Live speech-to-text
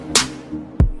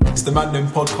It's the Man Them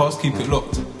Podcast. Keep it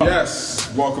locked.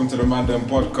 Yes, welcome to the Man Them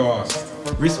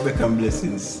Podcast. Respect and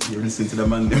blessings. You're listening to the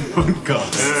Man Them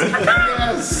Podcast.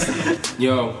 Yes.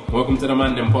 Yo, welcome to the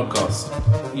Man Them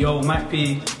Podcast. Yo, Mike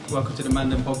P, welcome to the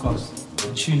Man Them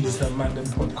Podcast. Tune to the Man Them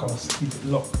Podcast. Keep it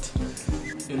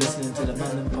locked. You're listening to the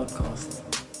Man Them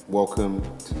Podcast. Welcome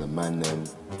to the Man Them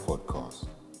Podcast.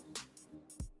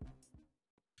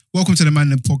 Welcome to the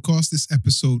Man Them Podcast. This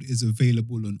episode is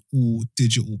available on all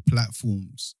digital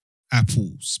platforms: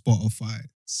 Apple, Spotify,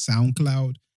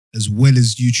 SoundCloud, as well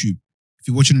as YouTube. If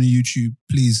you're watching on YouTube,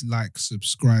 please like,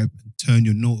 subscribe, and turn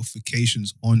your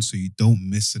notifications on so you don't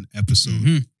miss an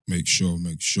episode. Make sure.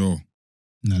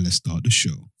 Now let's start the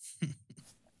show.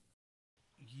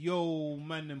 Yo,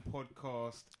 Man Them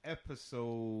Podcast,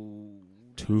 episode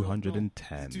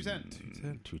 210.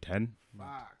 210?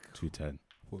 Fuck. 210.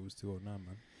 I thought it was 209,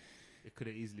 man. It could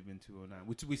have easily been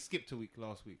 209. We skipped a week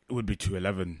last week. It would be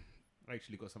 211. I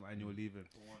actually got some annual leave in.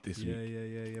 This week.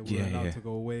 Yeah. We're allowed to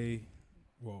go away.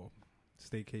 Well,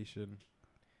 staycation,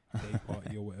 day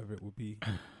party or whatever it would be.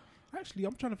 Actually,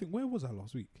 I'm trying to think, where was I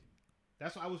last week?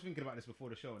 That's what I was thinking about this before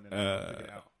the show, and then I figured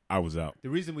it out. I was out. The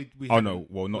reason we not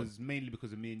was mainly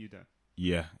because of me and you, Dan.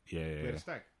 Yeah. We had a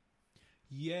stag.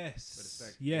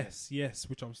 Yes,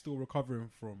 which I'm still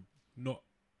recovering from. I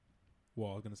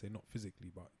was going to say not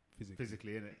physically, but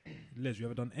physically, innit? Les, you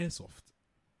ever done airsoft?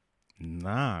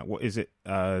 Nah, what is it?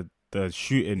 The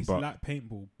shooting, it's but like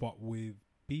paintball, but with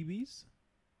BBs.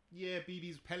 Yeah,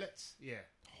 BBs, pellets. Yeah,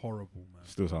 horrible, man.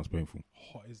 Still sounds painful.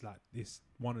 It's like it's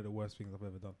one of the worst things I've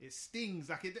ever done. It stings.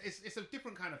 Like it's a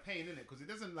different kind of pain, isn't it? Because it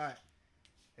doesn't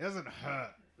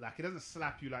hurt. Like it doesn't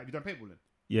slap you like you done paintballing.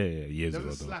 Yeah, years ago. It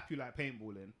doesn't slap you like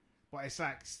paintballing, but it's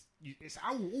like it's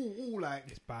like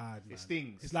it's bad. Man. It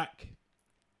stings. It's like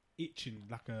itching,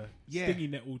 like a stingy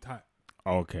nettle type.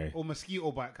 Okay. Or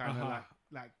mosquito bite kind of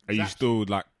like. Are you still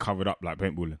like covered up like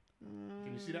paintballing?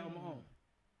 Can you see that on my arm?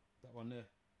 That one there.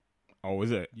 Oh, is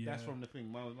it? Yeah. That's from the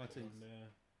thing. My thing.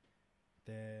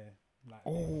 There. Like,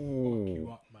 fuck you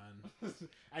up, man.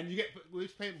 And you get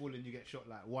with paintballing, you get shot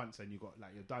like once, and you got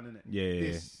like you're done, innit?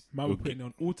 Yeah. Man, we're putting it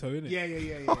on auto, innit? Yeah.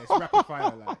 It's rapid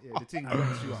fire, like the thing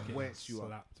wets you up,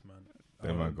 slapped, man.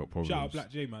 That man got problems. Shout out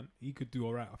Black J, man. He could do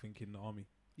alright, I think, in the army.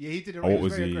 Yeah, he did. What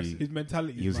was very he? aggressive. His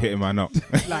mentality. He was hitting man up.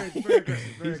 Like, very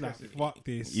aggressive. He's like, fuck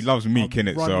this. He loves meek,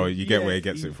 innit? So you get where he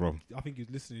gets he- it from. I think he's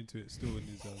listening to it still in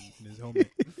his helmet.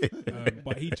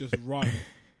 But he just run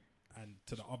and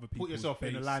to the other people. Put yourself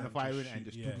in the line of fire and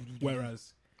just.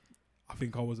 Whereas I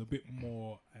think I was a bit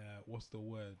more. What's the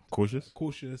word? Cautious,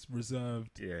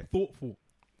 reserved, thoughtful.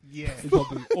 Yeah.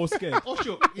 Or scared. Or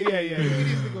shook. Yeah. He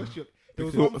needs to go shook. There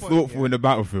was one point, Thoughtful in the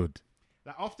battlefield.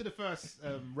 Like after the first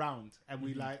round, and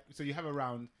we so you have a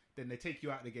round, then they take you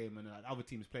out of the game, and other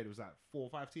teams played. It was like 4 or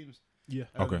 5 teams. Yeah.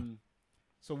 Okay.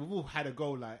 So we've all had a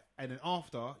go, like, and then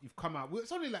after you've come out,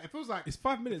 it's only like it feels like it's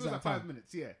 5 minutes. It feels like 5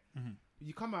 minutes, yeah. Mm-hmm.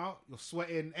 You come out, you're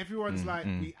sweating. Everyone's like,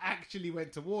 we actually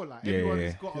went to war. Like Yeah,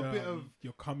 everyone's got a bit of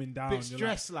you're coming down, bit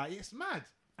stressed. Like it's mad.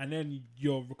 And then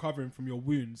you're recovering from your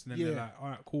wounds, and then they're like, all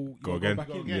right, cool, Go go again. back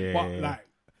Go in. again. But like,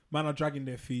 man are dragging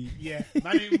their feet. Yeah,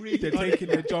 man ain't really. They're taking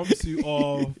their jumpsuit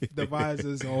off, the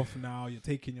visors off. Now you're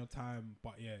taking your time,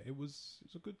 but yeah, it was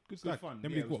a good fun.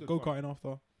 Then Yeah, we it was go good fun. karting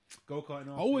after. Go karting.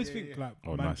 I always think like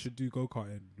man nice. should do go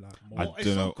karting like more. I it's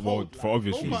don't so know. cold, Well, like, for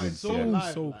obvious go-karting's reasons. so yeah.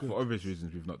 live, so like. good. For obvious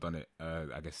reasons, we've not done it.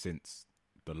 I guess since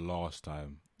the last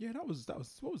time. Yeah, that was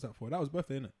what was that for? That was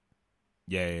birthday, innit?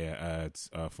 Yeah. It's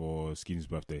for Skeen's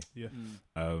birthday. Yeah.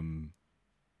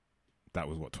 That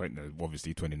was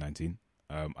obviously 2019.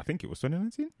 I think it was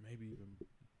 2019. Maybe even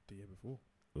the year before.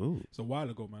 Ooh. It's a while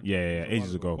ago, man. Yeah, It's a ages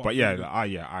while ago. But But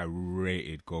yeah, I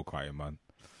rated go karting, man.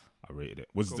 I rated it.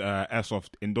 Was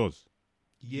airsoft indoors?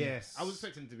 Yes, I was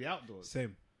expecting it to be outdoors.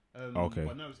 Same. Okay.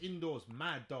 But no, it's indoors,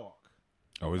 mad dark.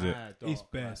 Oh, is it? Mad dark, It's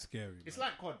bare like, scary. It's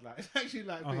like COD, like it's actually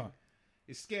like big.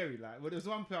 It's scary, like. But there was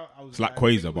one part I was. It's like I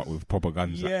think Quasar, it but was- with proper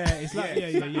guns. Yeah, it's like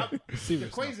yeah. The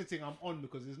Serious. Quasar thing I'm on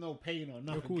because there's no pain or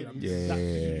nothing. cool, Getting yeah.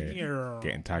 zapped.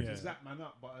 Getting tagged. Yeah. Zap man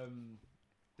up, but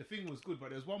the thing was good. But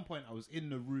there was one point I was in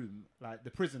the room, like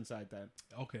the prison side, Dan.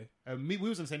 Okay. We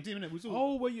was on the same team, innit? We was all.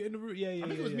 Oh, were you in the room? Yeah. I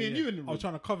think it was yeah, me and yeah. you in the room. I was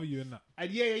trying to cover you in that.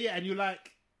 And yeah, and you're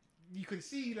like, you can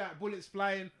see like bullets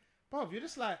flying. Bro, you're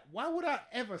just like, why would I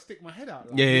ever stick my head out?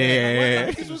 Like, Yeah. Like,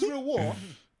 if this was real war,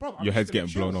 bro, Your head's getting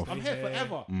blown off. I'm here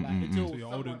forever. So Until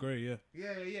you're old and grey, yeah.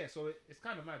 Yeah. So it's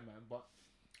kind of mad, man. But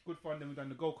good fun. Then we done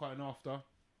the go karting after.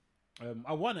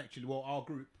 I won actually. Well, our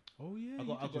group. Oh yeah,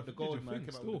 I got the gold, man.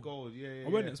 Came out with the gold. Yeah. I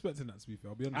wasn't expecting that, to be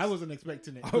fair. I'll be honest. I wasn't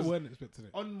expecting it. I wasn't expecting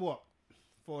it. On what?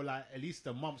 for like at least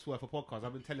a month's worth of podcasts.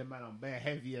 I've been telling man I'm bare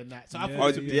heavy and that. So I Yeah,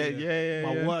 thought my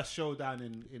yeah. worst showdown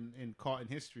in karting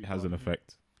history. It has but an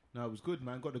effect. No, it was good,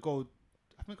 man. Got the gold.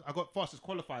 I think I got fastest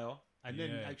qualifier and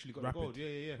then Yeah. actually got Rapid. the gold.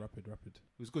 Yeah. Rapid. It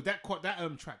was good. That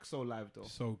track so live though.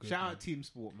 So good. Shout man. out Team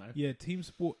Sport, man. Yeah, Team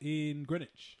Sport in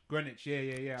Greenwich. Yeah.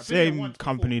 I've been there Same once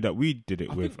company that we did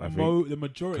it with, I think. The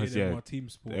majority of 'Cause, them yeah, are Team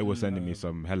Sport. They were sending me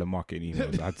some hella marketing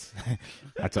emails.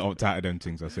 I had to opt out of them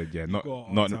things. I said, yeah, Gotta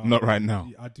opt not out. right now.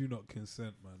 I do not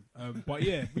consent, man. But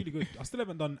yeah, really good. I still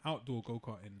haven't done outdoor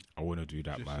go-karting I want to do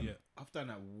that, just man. yet. I've done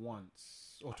that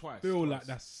once or twice. I feel twice. like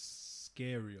that's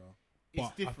scarier. It's But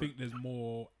I different. think there's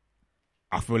more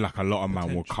I feel like a lot of man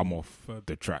will potential come off for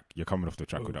the track. You're coming off the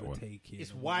track with that one. overtaking.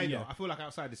 It's and- wider. Yeah. I feel like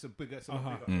outside it's a bigger. It's a lot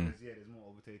Uh-huh. bigger. Yeah, there's more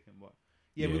overtaking, but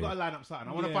yeah, Yeah. we've got to line up something.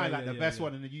 I want to Yeah, find like yeah, the yeah, best yeah.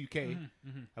 one in the UK,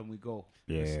 Mhm. and we go.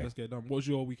 Yeah. Let's get it done. What's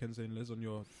your weekend saying, Les, on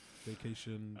your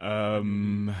vacation?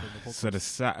 So the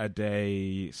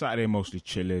Saturday mostly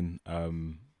chilling.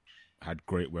 Had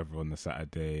great weather on the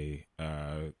Saturday.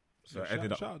 So I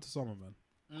ended up. Shout out to Summer,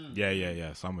 man.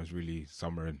 Yeah. Summer's really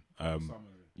summering.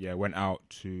 Yeah, went out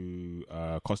to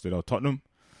Costa del Tottenham.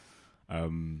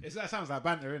 That sounds like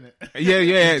banter, innit?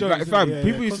 Yeah. Jokes, Like, fam, yeah,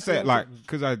 people yeah. used to say it Costa del like Tottenham.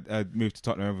 because I moved to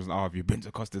Tottenham. Everyone's like, "Oh, have you been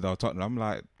to Costa del Tottenham?" I'm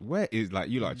like, "Where is like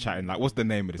you like chatting? Like, what's the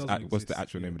name of this? Doesn't What's the exist,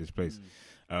 actual name yeah. of this place?"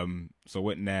 So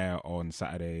went there on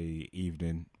Saturday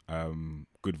evening.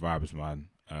 Good vibes, man.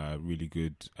 Really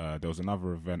good. There was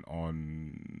another event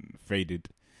on Faded.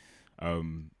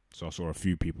 So I saw a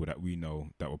few people that we know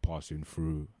that were passing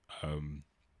through,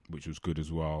 which was good as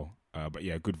well. But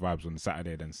yeah, good vibes on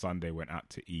Saturday. Then Sunday went out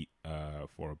to eat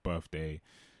for a birthday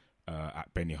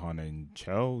at Benihana in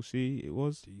Chelsea. It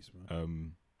was. Jeez,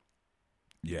 man.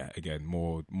 Yeah, again,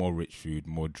 more rich food,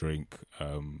 more drink.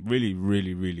 Really,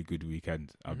 really, really good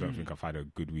weekend. I don't think I've had a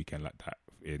good weekend like that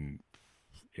in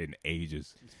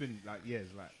ages. It's been like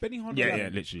years, like Benihana, Yeah,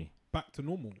 literally. back to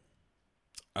normal.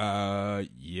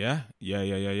 Yeah.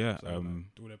 So,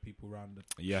 all the people around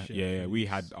the Yeah. We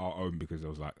had our own because there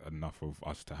was like enough of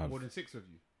us to have. more than 6 of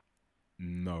you.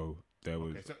 No, there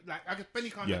was. Okay, so like I guess Benny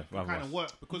kind Yeah, of five of kind us. of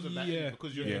work because of that, Yeah.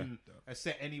 because you're Yeah. in a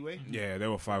set anyway. Yeah, there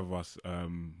were 5 of us.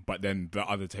 But then the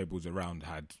other tables around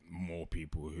had more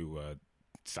people who were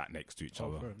sat next to each Oh,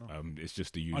 other. fair enough. It's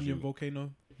just the usual. Onion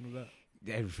volcano, all that.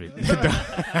 Everything.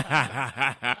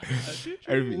 All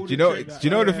Everything. Do the you know? drink Do that- you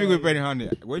know the thing with yeah.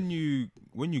 Benihana?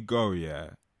 When you go,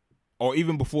 yeah, or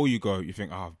even before you go, you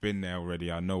think, "Oh, I've been there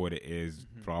already. I know what it is."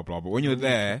 Blah blah. But when you're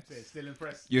there, So still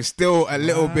impressed. you're still a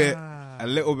little bit Ah.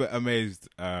 amazed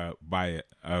by it.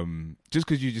 Just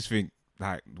because you just think,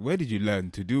 like, where did you learn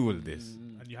to do all of this?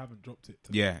 And you haven't dropped it.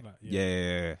 To Yeah, like,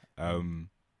 yeah.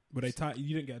 But they tired.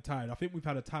 You didn't get tired. I think we've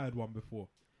had a tired one before,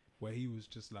 where he was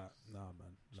just like, "Nah,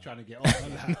 man." Just trying to get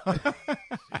off.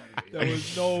 There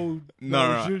was no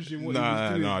zhuzh in what he was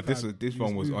doing, no. fam. This He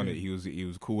one was on moving. it. He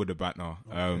was cool with the banter.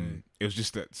 Okay. It was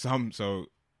just that so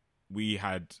we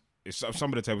had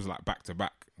some of the tables like back to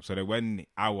back. So that when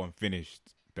our one finished,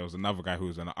 there was another guy who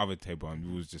was on the other table, and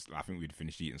we was just I think we'd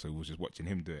finished eating, so we was just watching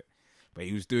him do it. But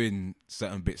he was doing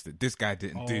certain bits that this guy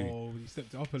didn't do. Oh, he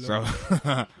stepped it up a little.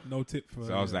 So No tip for.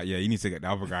 So I was like, yeah, you need to get the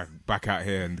other guy back out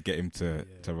here and get him to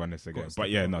run this again. Gotta But step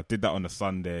yeah, up. no, did that on a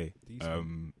Sunday.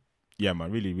 Decent. Yeah, man,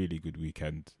 really, really good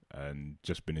weekend, and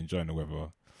just been enjoying the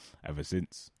weather ever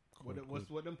since.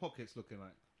 What them pockets looking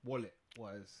like? Wallet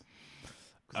wise.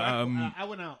 I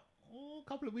went out a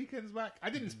couple of weekends back. I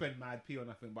didn't spend mad p or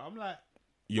nothing, but I'm like,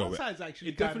 Yo, outside's actually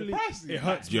it kind of definitely pricey. it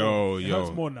hurts. Yo, more. It yo.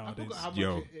 hurts more I nowadays. forgot how much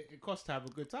Yo. it costs to have a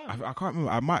good time. I can't remember.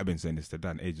 I might have been saying this to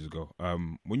Dan ages ago.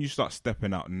 When you start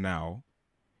stepping out now,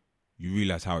 you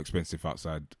realize how expensive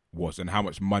outside was and how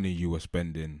much money you were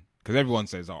spending. Because everyone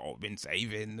says, "Oh, I've been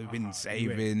saving,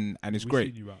 and it's We've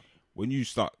great." seen you out. When you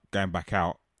start going back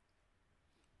out,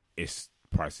 it's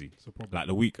pricey. It's a problem. Like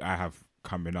the week I have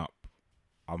coming up,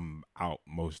 I'm out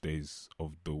most days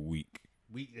of the week,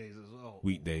 Weekdays as well.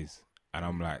 weekdays, and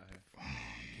I'm like,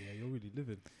 Yeah, you're really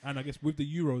living. And I guess with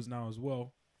the Euros now as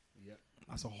well, Yep.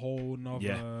 that's a whole nother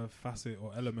Yeah. facet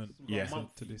or element Yeah.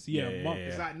 to this. Yeah, a month.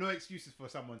 It's like no excuses for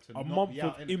someone to A not month be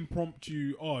out of in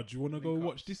impromptu. Oh, do you want to go Link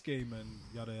watch ups. this game and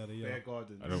yada yada Bear yada?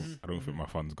 Gardens. I don't think my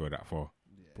funds go that far.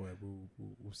 Boy,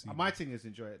 we'll see. My thing is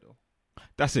enjoy it though.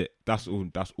 That's it. That's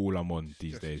all I'm on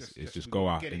these Just- days. just- is just just go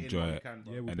out, get it in enjoy while you it. can,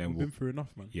 bro. Yeah, we've, and then we've we'll- been through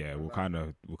enough, man. Yeah, we'll kind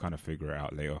of figure it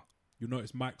out later. You'll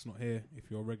notice Mike's not here if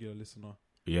you're a regular listener.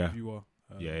 Yeah. Viewer.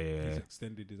 Yeah. He's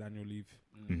extended his annual leave.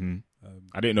 hmm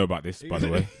I didn't know about this, by the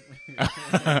way. He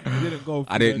didn't go.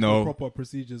 I didn't the know. proper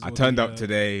procedures. I or turned the, up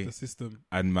today, The system.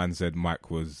 and man said Mike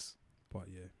was But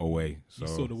yeah, away. So he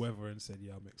saw the weather and said,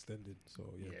 "Yeah, I'm extending." So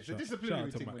yeah, it's a disciplinary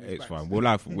thing when he's it's back. fine. We'll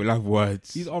have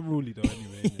words. He's unruly though,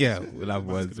 anyway. Yeah, so we'll have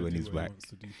he's words gonna when do he's what he back. wants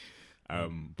to do.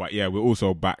 But yeah, we're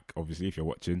also back. Obviously, if you're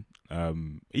watching,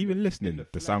 even listening, the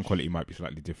the sound flesh. quality might be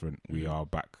slightly different. We are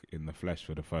back in the flesh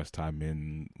for the first time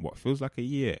in what feels like a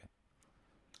year.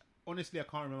 Honestly, I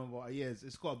can't remember what years.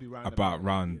 It's got to be round About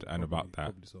round Yeah, and probably- about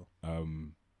that. probably so.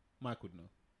 Mike would know.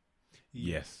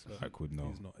 Yes, but I could know.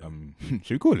 he's not,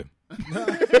 Should we call him? Nah,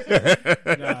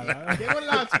 They were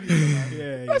allowed to be.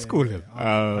 yeah, Let's call him.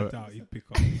 I doubt he'd pick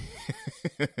up.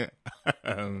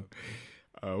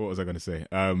 What was I going to say?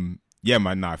 Yeah,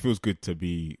 man, it feels good to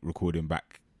be recording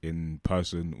back in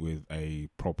person with a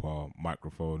proper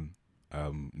microphone,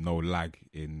 no lag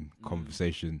in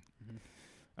conversation.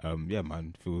 Yeah,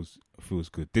 man, feels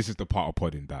good. This is the part of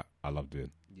podding that I love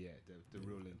doing. Yeah, the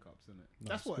real link ups, isn't it? No,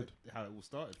 That's it's how it all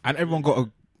started. And everyone got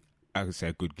I would say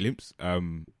a good glimpse.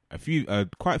 Quite a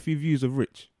few views of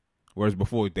Rich, whereas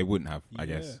before they wouldn't have, I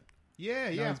guess. Yeah, Now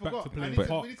I he's back forgot. to playing we need to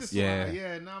parts. sort Yeah. out.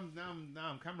 Yeah, now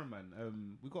I'm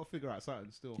cameraman. We got to figure out something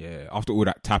still. Yeah, after all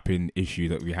that tapping issue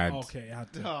that we had, Okay, I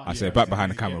had to. I said back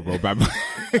behind the camera, bro. Back.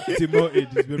 Demoted.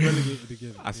 He's been relegated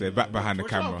again. I said back behind the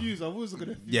Watch our camera. views. I was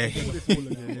gonna. Yeah. This all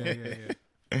again.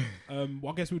 Yeah.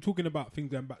 Well, I guess we're talking about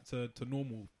things going back to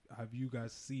normal. Have you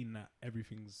guys seen that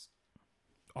everything's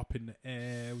up in the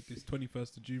air with this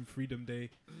 21st of June Freedom Day?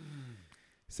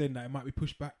 Saying that it might be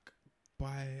pushed back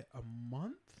by a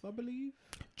month, I believe.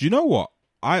 Do you know what?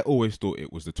 I always thought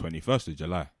it was the 21st of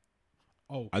July.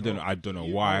 Oh, I don't know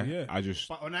why. Oh, yeah. I just.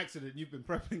 But on accident, you've been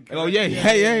prepping. Oh yeah.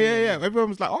 Everyone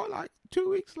was like, "Oh, like 2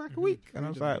 weeks, like a week," and I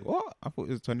was like, Freedom "What?" I thought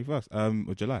it was 21st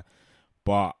of July.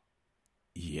 But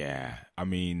yeah, I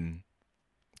mean,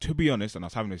 to be honest, and I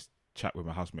was having this chat with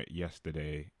my housemate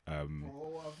yesterday. Oh,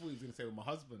 I thought he was gonna say with my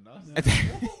husband.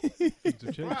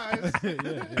 Surprise!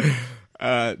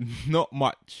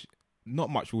 Not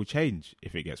much will change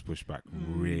if it gets pushed back.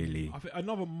 Really, I think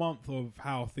another month of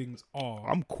how things are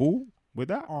I'm cool with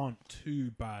that. aren't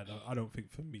too bad. I don't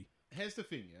think for me. Here's the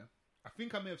thing, yeah. I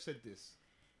think I may have said this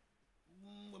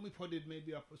when we podded.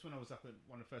 Maybe it was when I was up at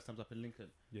one of the first times up in Lincoln.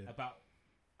 Yeah.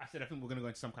 I said I think we're going to go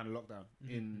into some kind of lockdown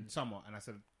in summer, and I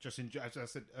said just enjoy. As I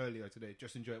said earlier today,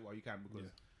 just enjoy it while you can, because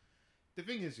the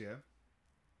thing is, yeah,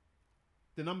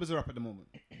 the numbers are up at the moment.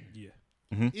 Yeah.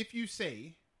 If you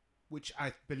say, which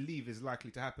I believe is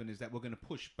likely to happen, is that we're going to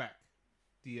push back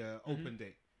the open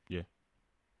date. Yeah.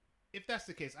 If that's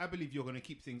the case, I believe you're going to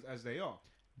keep things as they are,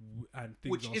 And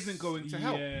things which are isn't going to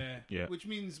help. Yeah. Which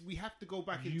means we have to go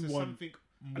back You into want something.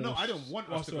 more No, I don't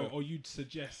want us to go. Or you'd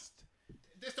suggest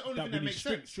That's the only that thing we that need makes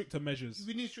sense. stricter measures.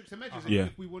 We need stricter measures Yeah.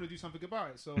 if we want to do something about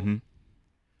it. So Mhm.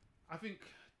 I think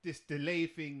this delay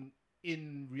thing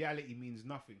in reality means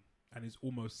nothing. And it's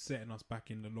almost setting us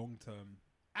back in the long term.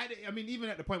 I mean, even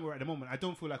at the point we're at the moment, I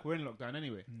don't feel like we're in lockdown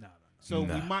anyway. No. So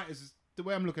Nah. we might, the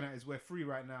way I'm looking at it is we're free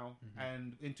right now,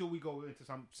 and until we go into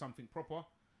something proper,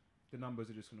 the numbers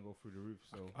are just going to go through the roof.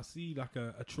 So I see like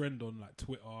a trend on like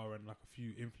Twitter and like a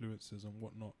few influencers and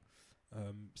whatnot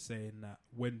saying that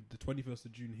when the 21st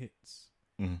of June hits,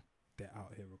 they're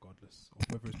out here regardless of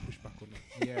whether it's pushed back or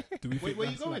not. yeah, Do we think where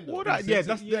you that's going? like- though? Well, Makes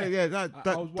that, sense. that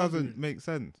I was doesn't wondering. make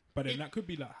sense. But then that could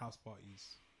be like house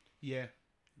parties. Yeah,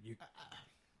 You,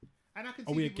 and I can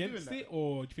see are we people against doing it,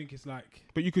 or do you think it's like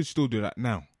But you could still do that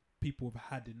now. people have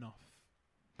had enough?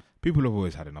 People have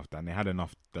always had enough, Dan. They had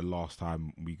enough the last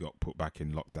time we got put back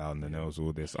in lockdown, and there was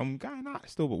all this. I'm going out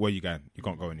still, but where you going? You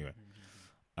can't go anywhere.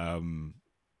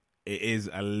 It is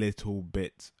a little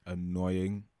bit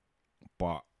annoying,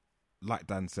 but like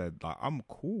Dan said, like I'm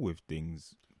cool with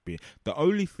things being. The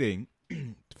only thing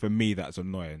for me that's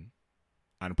annoying,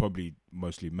 and probably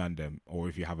mostly Mandem, or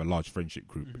if you have a large friendship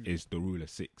group, is the rule of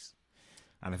six.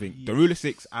 And I think the rule of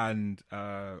six and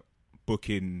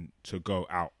booking to go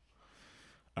out.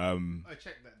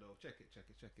 check that though. Check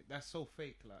it. That's so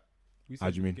fake. Like, We How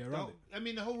do you mean? Get around no, it. I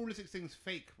mean the whole rule of six thing's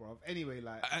fake, bro. Anyway,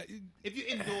 like if you're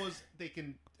indoors, they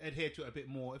can adhere to it a bit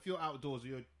more. If you're outdoors or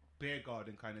you're bear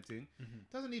garden kind of thing,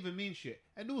 doesn't even mean shit.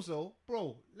 And also,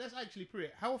 bro, let's actually put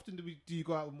it. How often do you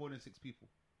go out with more than 6 people?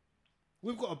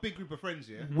 We've got a big group of friends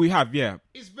here. We have, yeah.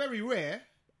 It's very rare.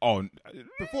 Oh,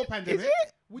 Before pandemic, Is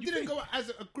it? we didn't go out as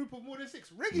a group of more than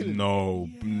 6 regularly. no,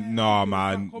 Yeah, nah, it's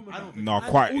man. quite common. I don't No, I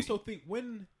quite. also think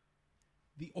when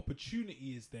the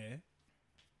opportunity is there,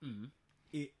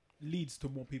 it leads to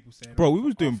more people saying, Bro, we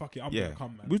was doing, fuck it, I'm yeah, gonna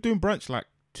come, man. we was doing brunch like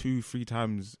 2-3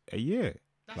 times a year.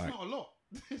 That's like, not a lot.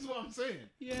 That's what I'm saying.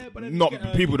 Yeah, but then Not you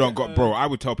get people you don't get got, bro. I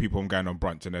would tell people I'm going on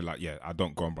brunch, and they're like, "Yeah, I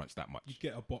don't go on brunch that much." You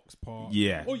get a box part.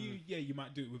 Yeah. Or you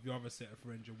might do it with your other set of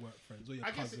friends, your work friends, or your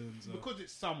I guess cousins. because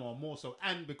it's summer more so,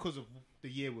 and because of the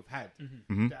year we've had,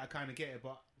 Mhm. that I kind of get it.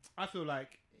 But I feel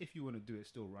like if you want to do it,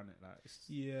 still run it. Like,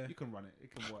 you can run it.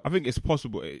 It can work. I think it's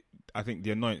possible. I think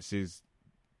the annoyance is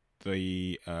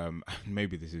the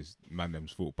maybe this is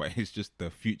Mandem's fault, but it's just the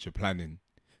future planning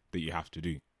that you have to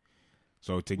do.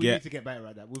 So we need to get better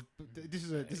at that. This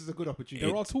is a good opportunity.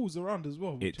 There are tools around as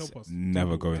well which It's help us.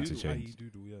 never going to Doodle, change.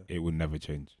 Doodle, yeah. It will never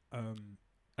change.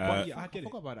 But yeah, I get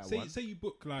forgot it. about that say, one. say you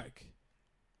book like,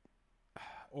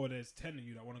 or there's 10 of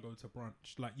you that want to go to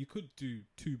brunch. Like you could do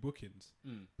 2 bookings,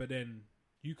 but then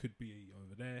you could be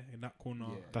over there in that corner.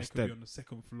 Yeah. They That's could be dead. on the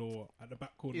second floor at the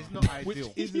back corner. It's not Which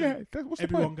ideal. isn't what's the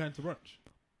everyone point? going to brunch.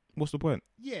 What's the point?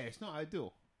 Yeah, it's not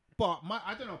ideal. But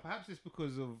I don't know. Perhaps it's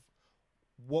because of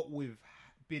what we've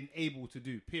been able to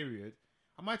do. Period.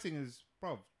 And my thing is,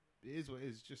 bro, it is what it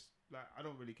is. Just like I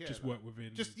don't really care. Just like, work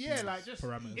within just these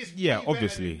parameters. It's Yeah, way better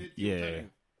obviously, than the yeah. alternative.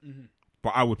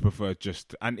 But I would prefer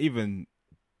just, and even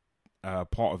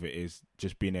part of it is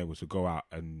just being able to go out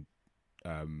and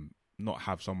not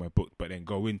have somewhere booked, but then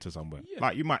go into somewhere. Yeah.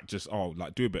 Like you might just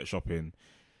like do a bit of shopping,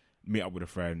 meet up with a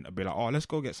friend, and be like, oh, let's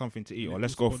go get something to eat, or Little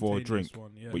let's go for a spontaneous drink.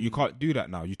 one, yeah. But you can't do that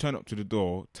now. You turn up to the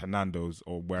door to Nando's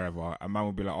or wherever, and man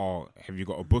will be like, oh, have you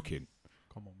got a booking?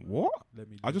 Come on, man. What? Let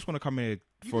me. I just want to come here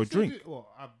You for a can still drink. Well,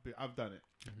 I've done it.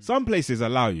 Some places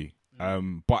allow you,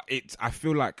 but I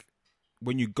feel like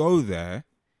when you go there,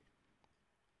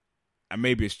 and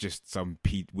maybe it's just some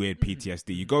weird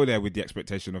PTSD. You go there with the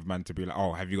expectation of man to be like,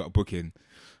 "Oh, have you got a booking?"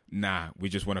 Nah, we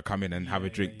just want to come in and have a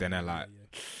drink. Then they're like,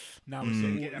 now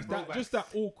it's just that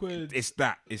awkward. It's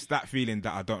that feeling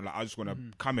that I don't like. I just want to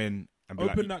come in and be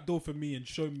Open like, that door for me and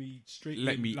show me straight.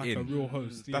 let me like in. a real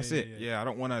host. That's it. Yeah, I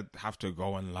don't want to have to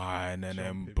go online and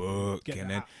then book Get and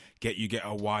the then app. get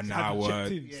a 1 Have hour.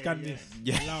 you checked in? Scan this.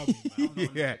 Yeah. Allow me, man.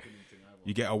 Yeah,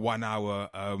 you get a 1 hour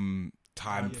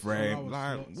time frame.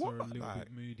 Like what? Are a little Like,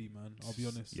 bit moody, man. I'll be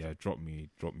honest. yeah, drop me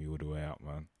all the way out,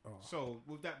 man. So,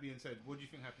 with that being said, what do you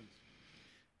think happens?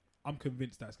 I'm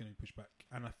convinced that's going to be pushed back,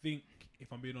 and I think,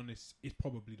 if I'm being honest, it's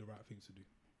probably the right thing to do.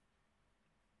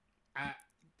 At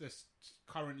the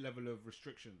current level of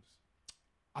restrictions,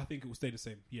 I think it will stay the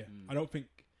same. Yeah, I don't think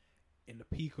in the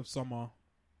peak of summer,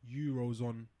 Euros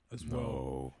on as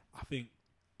well. I think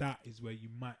that is where you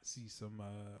might see some.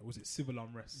 Was it civil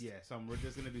unrest? yeah,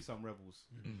 there's going to be some rebels,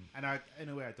 and in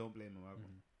a way, I don't blame them.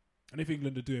 And if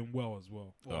England are doing well as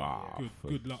well,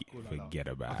 good luck. Forget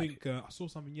about I it. think I saw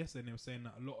something yesterday, and they were saying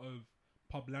that a lot of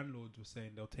pub landlords were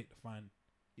saying they'll take the fine.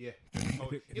 Yeah,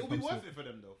 If it it'll be comes to worth it for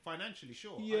them though, financially.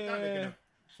 Sure, I Yeah. doubt they're going to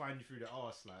find you through the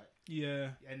arse, like. Yeah,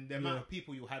 And the amount of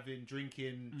people you're having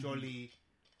drinking, jolly.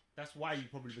 That's why you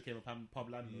probably became a pub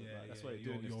landlord. Yeah, like, that's yeah, why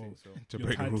you're doing this thing. So to you're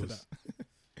break the tied to rules.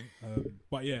 that.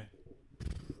 But yeah,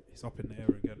 it's up in the air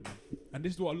again, man. And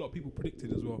this is what a lot of people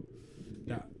predicted as well,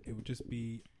 that it would just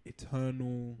be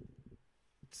eternal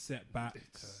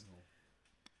setbacks,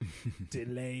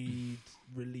 delayed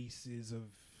releases of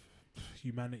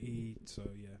humanity. So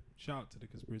yeah, shout out to the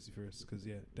conspiracy theorists, because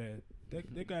yeah,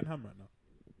 they're going ham right now.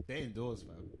 they're indoors,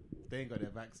 fam. They ain't got their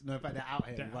vax. No, in fact, they're out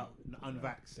here They're without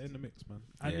unvaxxed. They're in the mix, man.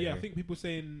 And Yeah, yeah, yeah. I think people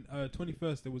saying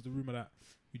 21st there was the rumor that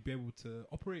we'd be able to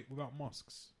operate without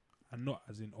masks, and not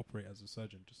as in operate as a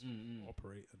surgeon, just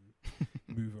operate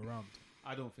and move around.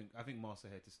 I think masks are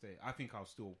here to stay. I think I'll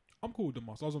still. I'm cool with the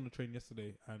mask. I was on the train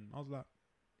yesterday and I was like,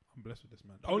 I'm blessed with this,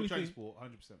 man. The Public only thing transport,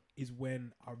 100%. is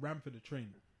when I ran for the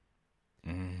train,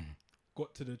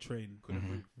 got to the train, couldn't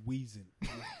breathe, wheezing,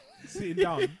 sitting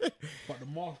down, but the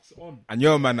mask's on. And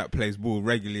you're a man that plays ball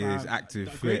regularly, is Fam, active,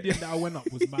 The fit. gradient that I went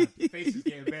up was mad. Face is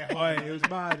getting bare Oi, hot. it was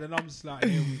mad, and I'm just like,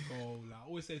 here we go. Like, I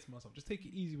always say to myself, just take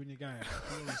it easy when you're going.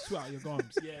 You don't want to sweat out your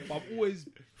gums. But I'm always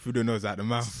Through the nose, out the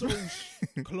mouth. so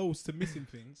close to missing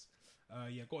things.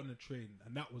 Got on the train,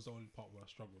 and that was the only part where I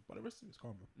struggled. But the rest of it's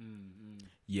calm, man.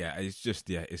 Yeah, it's just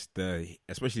it's the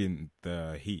especially in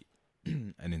the heat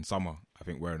and in summer. I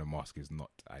think wearing a mask is not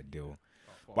ideal.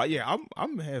 But yeah,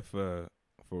 I'm here for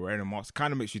wearing a mask.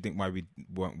 Kind of makes you think why we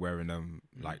weren't wearing them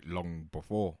like long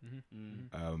before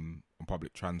on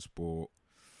public transport.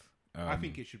 I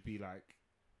think it should be like,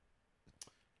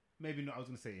 maybe not. I was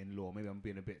gonna say in law. Maybe I'm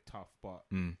being a bit tough, but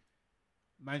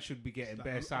man should be getting Like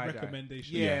bare a side.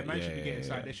 recommendation. Yeah, man should be getting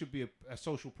side. yeah. There should be a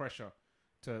social pressure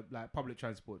to like public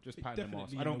transport. Just pattern the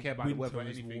mask. Definitely I don't in care about the winter weather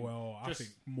or as anything. well. Just- I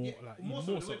think more yeah, like more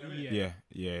more so so, in the winter, yeah.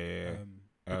 Yeah.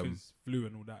 Because flu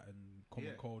and all that and common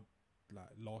Yeah. cold like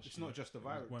last It's year. not just the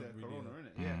virus, the weren't really corona, a- isn't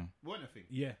it? Yeah, weren't a thing.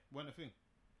 Yeah. Weren't a thing.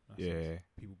 That's Yeah. it.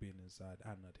 People being inside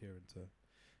and adhering to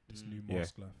this new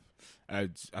mask life.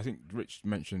 I think Rich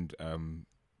mentioned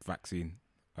vaccine.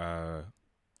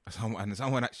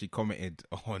 Someone actually commented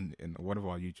on in one of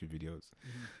our YouTube videos.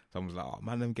 Someone was like, "Oh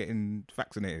man, I'm getting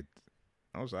vaccinated."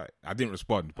 I was like, I didn't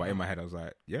respond, but in my head I was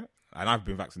like, "Yeah," and I've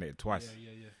been vaccinated twice.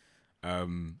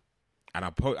 And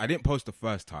I didn't post the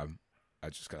first time. I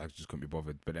just couldn't be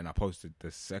bothered. But then I posted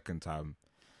the second time,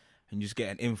 and you just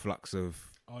get an influx of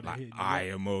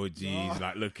eye emojis,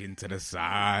 like looking to the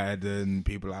side, and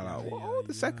people are like, "What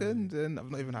the second?" And I've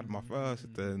not even had my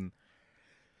first, and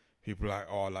people are like,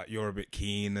 "Oh, like you're a bit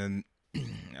keen," and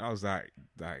I was like,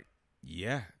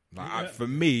 yeah. For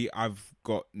me, I've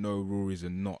got no real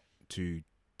reason not to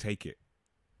take it.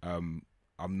 I'm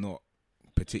not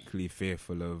particularly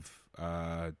fearful of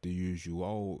the usual.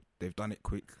 Oh, they've done it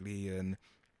quickly, and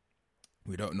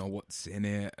we don't know what's in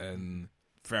it, and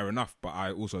fair enough. But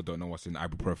I also don't know what's in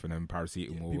ibuprofen and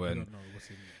paracetamol, People and don't know what's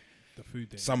in the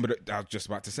food. some of the, I was just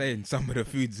about to say, and some of the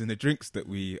foods and the drinks that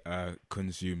we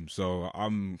consume. So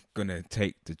I'm gonna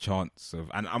take the chance of,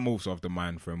 and I'm also of the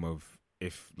mind frame of,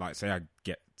 if, like, say I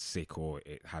get sick or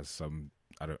it has some,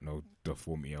 I don't know,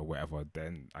 deformity or whatever,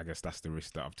 then I guess that's the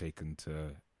risk that I've taken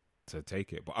to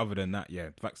take it. But other than that, yeah,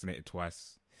 vaccinated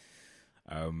twice,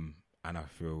 and I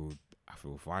feel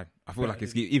fine. I feel like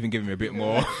it's even giving me a bit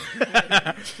more.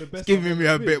 It's giving me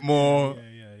a bit more.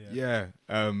 Yeah.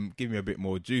 Give me a bit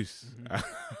more juice.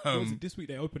 This week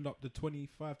they opened up the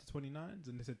 25 to 29s,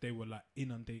 and they said they were like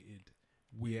inundated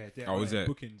with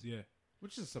bookings. Yeah,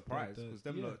 which is a surprise because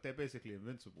they're basically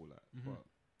invincible. Like, but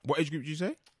what age group did you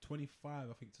say? 25,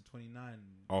 I think, to 29.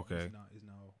 Okay, is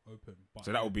now open. But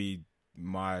so that would be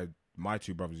my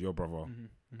two brothers, your brother.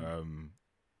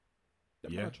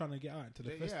 They're trying to get out into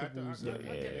the festivals. I get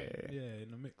it. Yeah,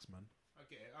 in the mix, man.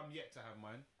 Okay, I'm yet to have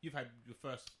mine. You've had your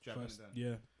first jab and done.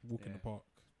 Yeah, walk in the park.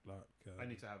 Like, I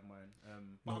need to have mine.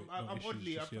 But I'm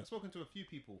oddly, I've spoken to a few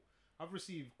people. I've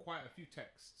received quite a few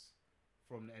texts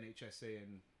from the NHS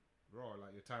saying, "Bro,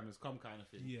 like your time has come," kind of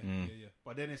thing. Yeah.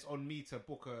 But then it's on me to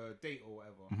book a date or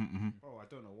whatever. Bro, I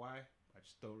don't know why. I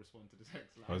just don't respond to the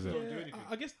text. Like, I don't do anything.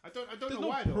 I guess I don't there's know no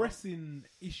why. Pressing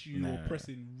issue or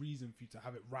pressing reason for you to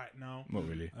have it right now. Not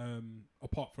really.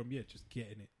 Apart from just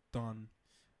getting it done.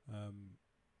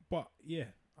 But yeah,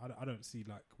 I don't see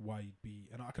like why you'd be,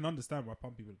 and I can understand why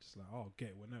some people are just like, "Oh, get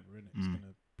it whenever, innit? It's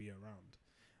gonna be around."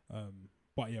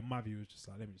 But yeah, my view was just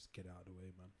like, let me just get it out of the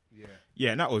way, man.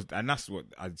 Yeah, and that's what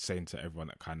I'd saying to everyone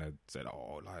that kind of said,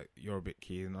 "Oh, like you're a bit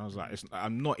keen." And I was like,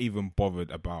 I'm not even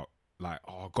bothered about like,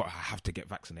 "Oh, I have to get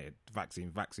vaccinated,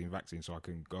 vaccine, so I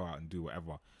can go out and do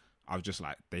whatever." I was just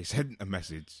like, they sent a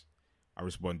message, I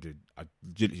responded, I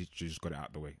literally just got it out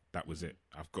of the way. That was it.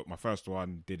 I've got my first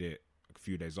one, did it a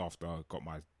few days after, got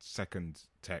my second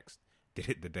text, did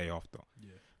it the day after.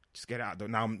 Yeah. Just get it out.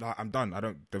 Now I'm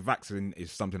done. The vaccine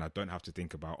is something I don't have to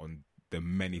think about on the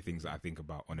many things that I think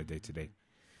about on a day to day.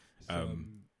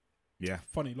 Yeah.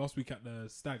 Funny, last week at the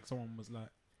stag, someone was like,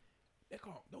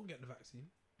 don't get the vaccine.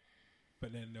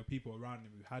 But then there were people around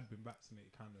him who had been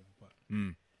vaccinated, kind of, but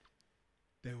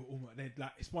they were almost,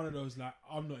 like, it's one of those, like,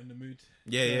 I'm not in the mood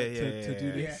to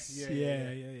do this.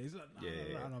 Yeah. He's like,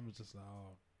 nah. And I'm just like,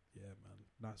 oh, yeah,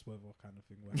 man, nice weather kind of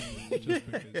thing. Just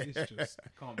because it's just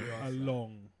can't be a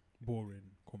long, boring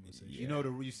conversation. You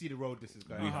know, you see the road this is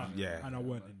going. And I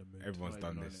weren't in the mood. Everyone's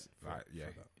done this. Like,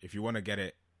 if you want to get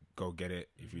it, go get it.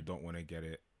 If you don't want to get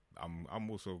it, I'm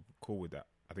also cool with that.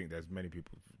 I think there's many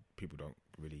people don't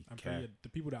really care. The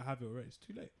people that have it already, it's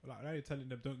too late. Like, now you're telling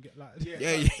them don't get like.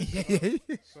 Yeah.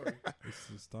 Sorry,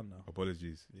 it's done now.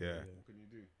 Apologies. Yeah. What can you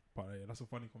do? But that's a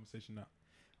funny conversation that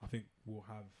I think we'll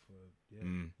have for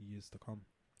years to come.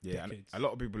 Yeah, and a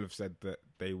lot of people have said that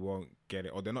they won't get it,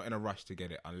 or they're not in a rush to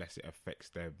get it unless it affects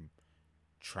them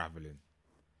traveling.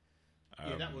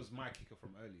 That was my kicker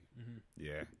from early.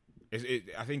 Yeah,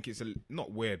 I think it's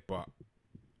not weird, but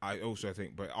I also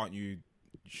think, but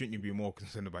shouldn't you be more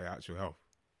concerned about your actual health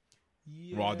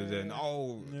rather than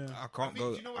I can't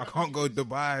go to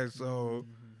Dubai, so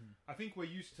I think we're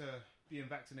used to being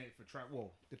vaccinated for travel.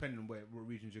 Well, depending on what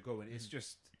regions you're going, it's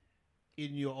just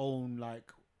in your own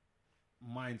like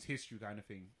mind's history kind of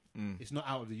thing. It's not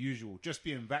out of the usual. Just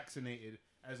being vaccinated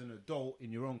as an adult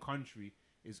in your own country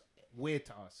is weird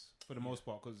to us for the most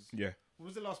part. Because what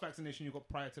was the last vaccination you got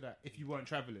prior to that? If you weren't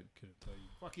traveling, couldn't tell you.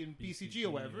 Fucking BCG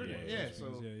or whatever.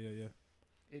 So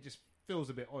it just feels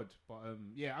a bit odd. But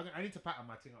I need to pattern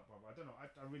my thing up, brother. I don't know.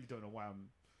 I really don't know why I'm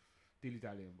dilly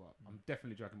dallying, but I'm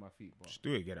definitely dragging my feet. But just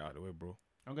do it, get it out of the way, bro.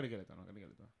 I'm gonna get it done.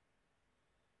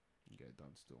 Get it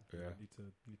done still. Yeah,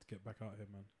 need to get back out here,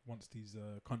 man. Once these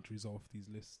countries are off these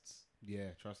lists.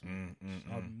 Yeah, trust me.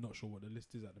 I'm not sure what the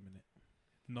list is at the minute.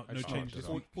 No Actually, change this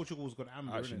week. Portugal's got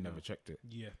amber. I actually innit, never now? checked it.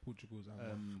 Yeah, Portugal's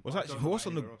out. What's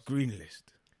on the green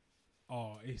list?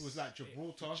 Oh, It was like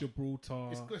Gibraltar. Gibraltar.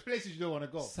 It's places you don't want to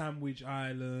go. Sandwich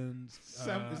Islands. Is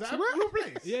that a real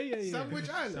place? Yeah. Sandwich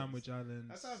Islands. Sandwich Islands.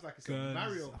 That sounds like it's Guernsey, a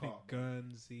Mario I think Kart.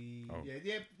 Guernsey. Oh.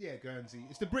 Yeah, Guernsey.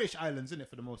 It's the British islands, isn't it,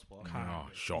 for the most part? Oh,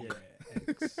 shock.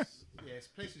 Yeah, it's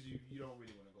places you don't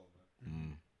really want to go,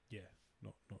 man. Yeah,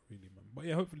 not really, man. But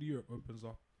yeah, hopefully Europe opens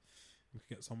up. We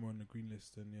can get somewhere on the green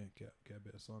list and get a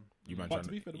bit of sun. You man, But to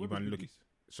be fair, the you weather's man good look. these-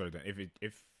 Sorry, that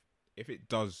if it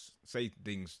does, say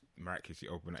things miraculously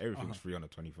open, everything's free on the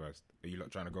 21st. Are you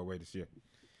lot trying to go away this year?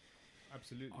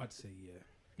 Absolutely. I'd say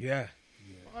Yeah.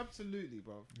 Absolutely,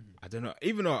 bro. I don't know.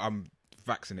 Even though I'm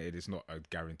vaccinated, it's not a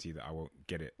guarantee that I won't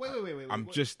get it. Wait. I'm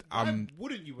what- just. why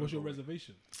wouldn't you? What's your wanna go?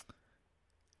 reservation?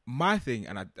 My thing,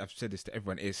 and I've said this to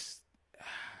everyone, is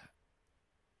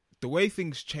the way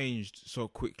things changed so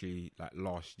quickly, like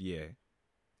last year,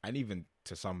 and even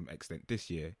to some extent this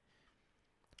year.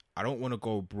 I don't want to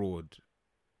go abroad,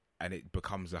 and it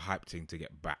becomes a hype thing to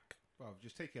get back. Bro,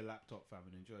 just take your laptop, fam,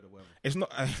 and enjoy the weather. It's not.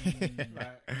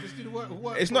 Like, just do the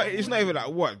work. It's not. It's not even like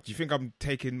what. Do you think I'm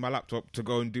taking my laptop to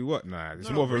go and do what? Nah, it's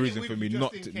more of a bring it reason with for you me just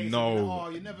not in to. case. No,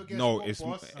 You never guess no. what, It's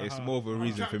boss. more of a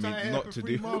reason for me Trapped out here not for to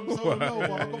 3 do. months. Oh no,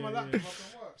 but I got my laptop. I can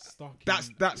work. Stuck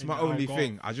That's in my only Algarve.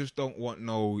 thing. I just don't want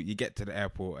you get to the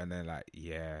airport and then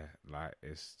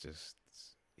it's just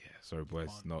sorry boys,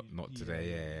 not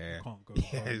today. Yeah. You can't go.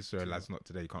 Yeah, sorry lads, not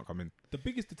today. You can't come in. The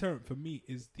biggest deterrent for me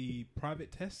is the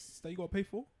private tests that you got to pay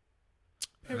for.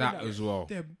 That as well.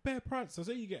 They're bare price. So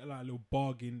say you get like a little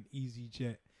bargain,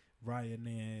 EasyJet,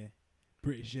 Ryanair,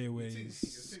 British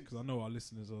Airways, because I know our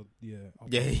listeners are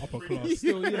upper class.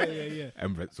 Still, yeah.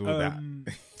 Emirates, all that.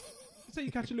 Say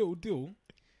you catch a little deal,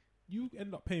 you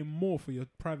end up paying more for your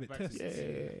private tests.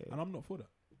 And I'm not for that.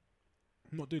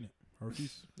 I'm not doing it. I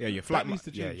refuse. Yeah, your flight needs to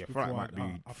might. Yeah, change your flight before might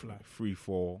be I fly.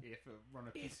 3-4. Yeah, if it run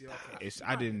a PCR test. It's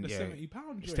adding. The Yeah, £70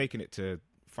 it's joint. taking it to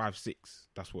 5-6.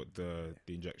 That's what the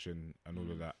injection and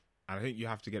all of that. And I think you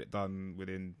have to get it done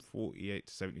within 48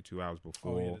 to 72 hours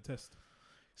before. Oh yeah, the test.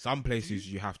 Some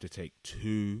places you have to take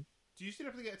 2. Do you still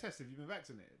have to get a test if you've been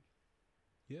vaccinated?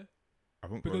 Yeah, I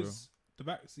think because the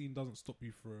vaccine doesn't stop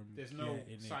you from There's no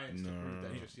getting it. science to prove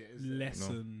that just yet. Is there?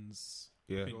 Lessons.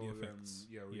 Yeah. I think the Your, effects.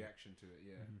 your reaction to it,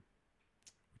 yeah.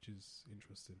 Which is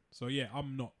interesting. So yeah,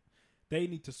 I'm not. They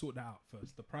need to sort that out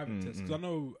first. The private test, because I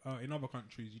know in other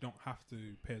countries you don't have to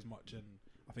pay as much, and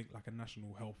I think like a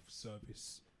national health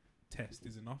service test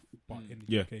is enough. But in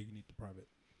the UK, you need the private.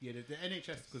 Yeah, the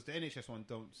NHS, because the NHS one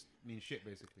don't mean shit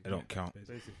basically. They don't count.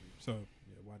 Basically. So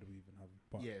yeah, why do we even have them?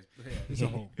 But Yeah, it's a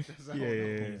whole. It's a whole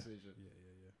other conversation.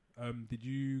 Yeah. Did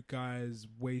you guys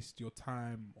waste your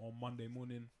time on Monday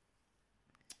morning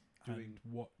and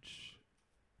watch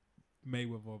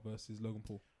Mayweather versus Logan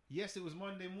Paul? Yes, it was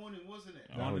Monday morning, wasn't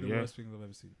it? One of the worst things I've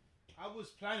ever seen. I was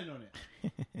planning on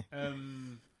it.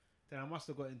 Then I must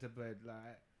have got into bed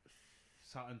like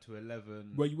something to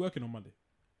 11. Were you working on Monday?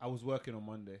 I was working on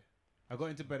Monday. I got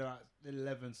into bed about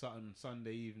 11 something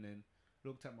Sunday evening.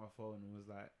 Looked at my phone and was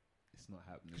like, "It's not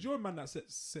happening." Because you're a man that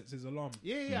sets his alarm.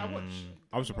 Yeah, I watch.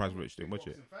 I was surprised Rich didn't watch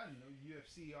it. Fan,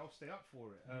 UFC, I'll stay up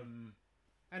for it.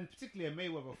 And particularly a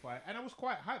Mayweather fight, and I was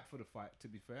quite hyped for the fight. To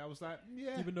be fair, I was like,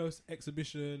 yeah. Even though it's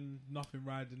exhibition, nothing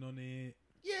riding on it.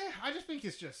 Yeah, I just think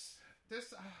it's just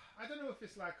this. I don't know if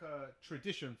it's like a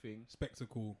tradition thing,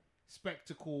 spectacle,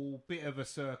 bit of a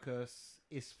circus.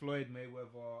 It's Floyd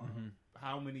Mayweather.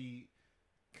 How many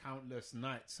countless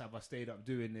nights have I stayed up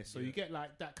doing this? So you get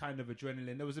like that kind of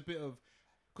adrenaline. There was a bit of,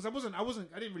 because I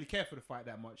didn't really care for the fight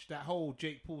that much. That whole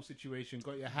Jake Paul situation,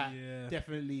 got your hat,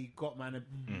 definitely got man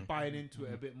buying into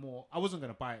it a bit more. I wasn't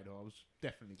gonna buy it though. I was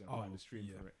definitely gonna buy the stream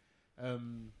for it.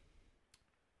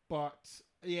 But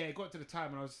yeah, it got to the time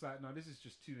and I was just like, no, this is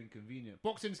just too inconvenient.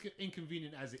 Boxing's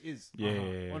inconvenient as it is.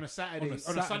 On a Saturday,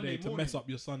 on a Sunday to morning. mess up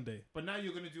your Sunday. But now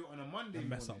you're going to do it on a Monday morning.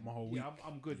 Mess up my whole week. Yeah,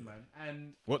 I'm good, man.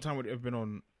 And What time would it have been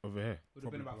on over here? it would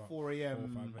have been about 4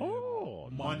 a.m. Oh,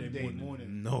 Monday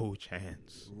morning. No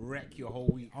chance. Wreck your whole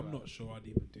week. I'm like. not sure I'd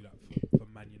even do that for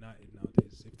Man United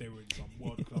nowadays. If they were in some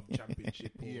World Club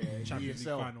Championship or Champions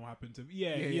League final happened to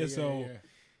ESL.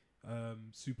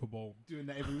 Super Bowl. Doing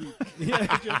that every week.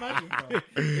 Could you imagine, bro?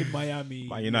 In Miami.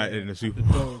 Man United in the Super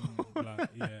Bowl.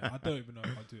 I don't even know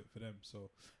if I'd do it for them. So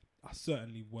I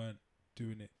certainly weren't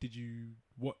doing it. Did you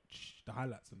watch the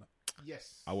highlights and that?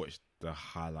 Yes. I watched the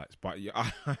highlights, but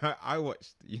I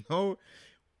watched,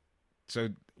 so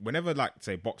whenever like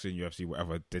say boxing, UFC,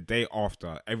 whatever, the day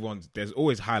after, there's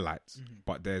always highlights,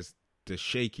 but there's the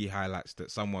shaky highlights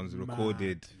that someone's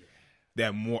recorded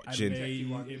them And watching.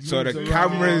 it So the moves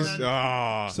cameras,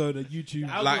 around. So the YouTube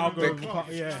like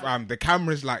algorithm, the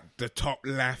camera's like the top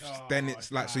left. Then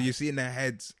it's like so you see in their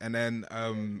heads, and then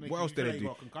what else do they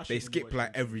do? They skip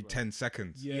like every 10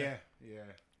 seconds. Yeah.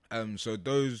 So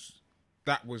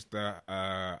that was the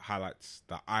highlights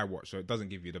that I watched. So it doesn't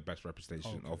give you the best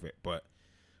representation of it, but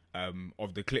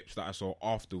of the clips that I saw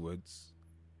afterwards,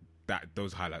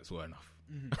 those highlights were enough.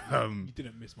 you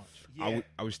didn't miss much.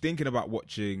 I was thinking about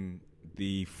watching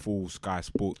the full Sky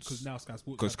Sports Because now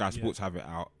Sky Sports have it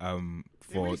out They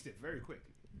for released it very quick.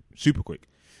 super quick.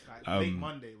 Like late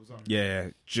Monday it was on. Yeah,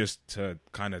 just to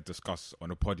kind of discuss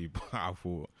on a poddy, but I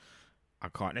thought I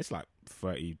can't. It's like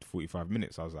 30, 45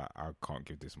 minutes. I was like, I can't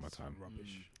give this my time.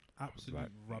 Rubbish. Absolute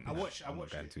rubbish. I watched it. I'm not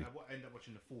going to. I ended up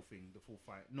watching the full thing, the full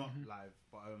fight, not live,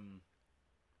 but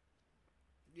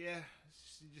yeah,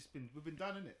 we've been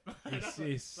done, innit?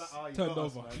 It's you turned got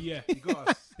us, over. man. Yeah, You got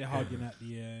us. they're hugging at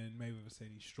the end. Mayweather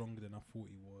saying he's stronger than I thought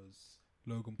he was.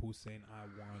 Logan Paul saying I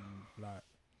won. Like,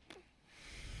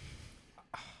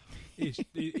 it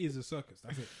is a circus.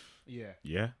 That's it.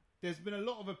 Yeah. There's been a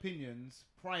lot of opinions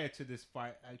prior to this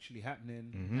fight actually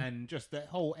happening, and just that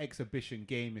whole exhibition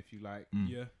game, if you like,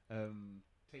 Yeah.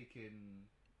 taking,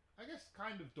 I guess,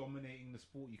 kind of dominating the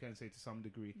sport, you can say, to some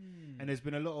degree. And there's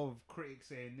been a lot of critics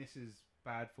saying this is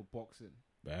bad for boxing.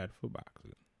 Bad for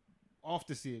boxing.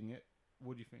 After seeing it,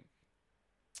 what do you think?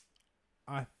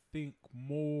 I think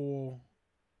more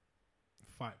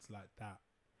fights like that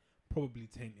probably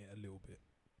taint it a little bit.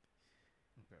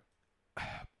 Okay.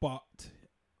 But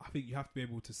I think you have to be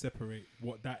able to separate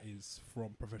what that is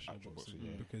from professional Actual boxing,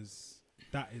 boxing, yeah. because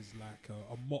that is like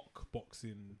a mock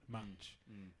boxing match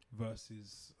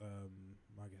versus,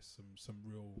 I guess, some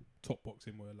real top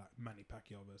boxing where like Manny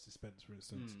Pacquiao versus Spence, for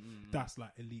instance. That's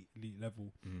like elite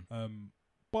level.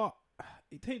 But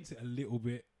it taints it a little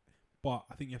bit. But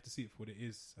I think you have to see it for what it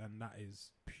is, and that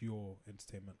is pure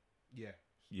entertainment. Yeah.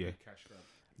 Cash grab.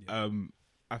 Yeah.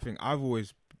 I think I've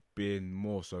always been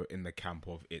more so in the camp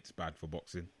of it's bad for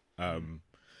boxing.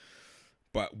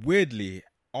 But weirdly,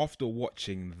 after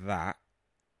watching that,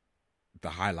 the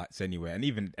highlights anyway, and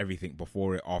even everything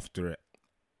before it, after it,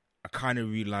 I kind of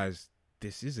realized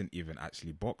this isn't even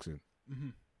actually boxing.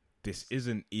 This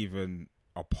isn't even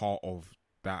a part of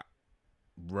that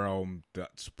realm,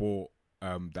 that sport,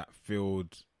 that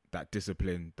field, that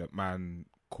discipline that man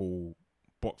call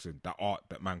boxing, that art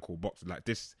that man call boxing. Like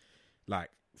this, like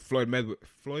Floyd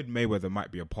Mayweather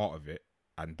might be a part of it,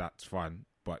 and that's fine.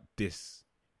 But this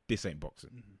ain't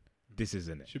boxing. This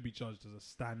isn't it. Should be judged as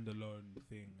a standalone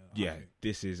thing. Yeah,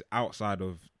 this is outside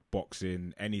of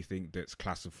boxing. Anything that's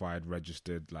classified,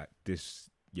 registered, like this.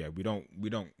 Yeah, we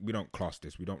don't class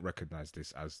this. We don't recognize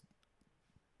this as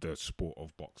the sport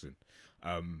of boxing.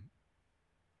 And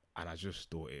I just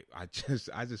thought I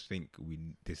just think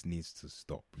this needs to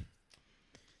stop.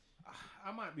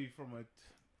 I might be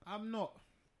I'm not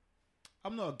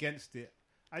against it.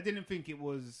 I didn't think it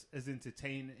was as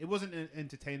entertaining. It wasn't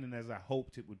entertaining as I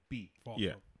hoped it would be.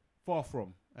 Far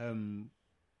from.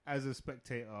 As a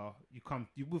spectator,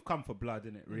 we've come for blood,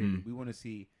 innit? Really, we want to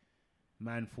see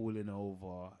man falling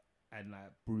over and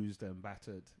like bruised and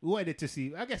battered. We wanted to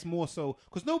see, I guess, more so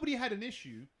because nobody had an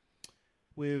issue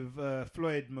with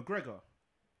Floyd McGregor.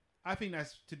 I think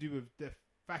that's to do with the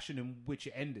fashion in which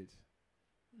it ended.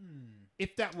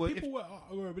 If that were people were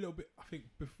a little bit. I think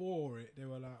before it, they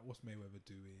were like, "What's Mayweather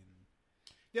doing?"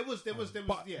 There was,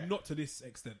 but yeah, not to this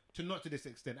extent. Not to this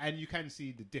extent, and you can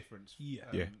see the difference,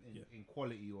 in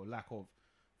quality or lack of,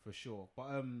 for sure.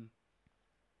 But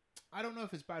I don't know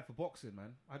if it's bad for boxing,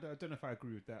 man. I don't know if I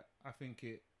agree with that. I think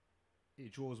it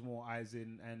draws more eyes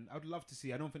in, and I'd love to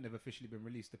see. I don't think they've officially been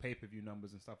released, the pay-per-view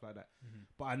numbers and stuff like that.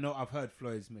 But I know I've heard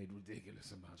Floyd's made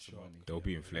ridiculous amounts of money. They'll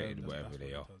be inflated, whatever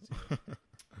they are.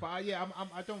 But I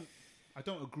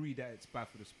don't agree that it's bad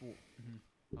for the sport.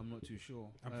 I'm not too sure.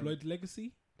 And Floyd's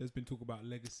legacy? There's been talk about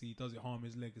legacy. Does it harm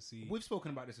his legacy? We've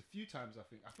spoken about this a few times. I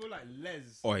think. I feel like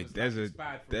Les.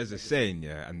 There's a saying,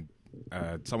 yeah,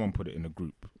 and someone put it in a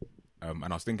group, and I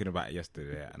was thinking about it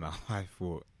yesterday, and I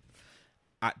thought,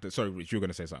 sorry, Rich, you were going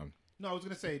to say something. No, I was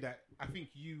going to say that I think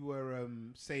you were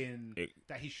saying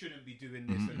that he shouldn't be doing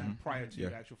this and that prior to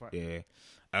the actual fight. Yeah.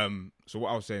 So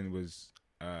what I was saying was,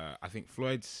 I think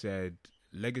Floyd said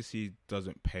legacy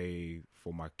doesn't pay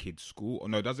for my kids' school, or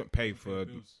no, doesn't pay the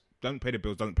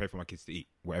bills, doesn't pay for my kids to eat,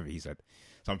 whatever he said,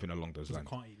 something along those lines.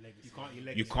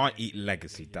 You can't eat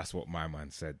legacy. That's what my man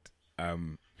said,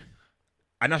 and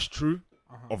that's true,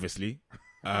 obviously.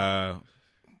 But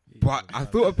I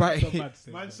thought about it.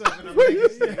 Man serving a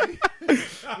legacy.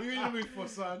 What are you in the mood for,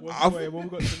 son? What we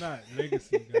got tonight?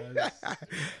 Legacy,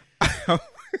 guys.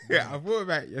 Yeah, I thought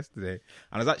about it yesterday,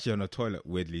 and I was actually on the toilet,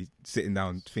 weirdly sitting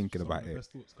down thinking about it.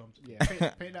 Best thoughts come to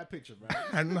Yeah, paint that picture, bro.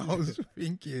 And I was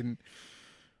thinking,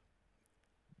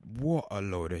 what a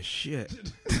load of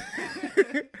shit.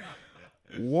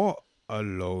 What a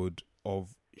load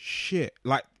of shit.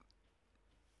 Like,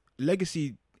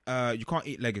 legacy, you can't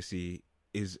eat legacy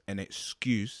is an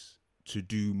excuse to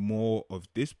do more of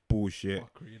this bullshit,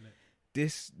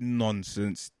 this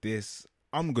nonsense, this,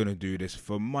 I'm going to do this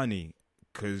for money.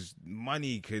 Because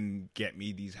money can get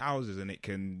me these houses, and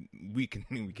we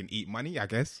can eat money, I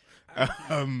guess.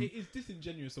 It is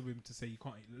disingenuous of him to say you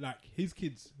can't eat. Like, his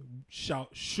kids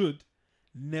should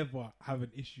never have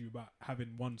an issue about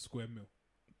having 1 square meal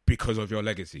because of your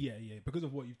legacy. Yeah, because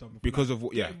of what you've done before. Because of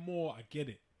what, getting more, I get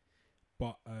it,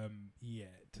 but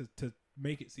to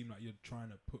make it seem like you're trying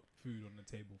to put food on the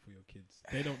table for your kids,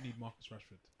 they don't need Marcus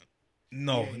Rashford.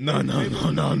 No.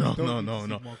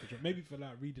 Maybe for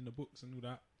like reading the books and all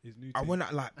that is new. I went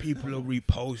at like people are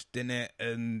reposting it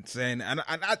and saying, and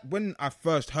when I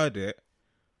first heard it,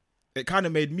 it kind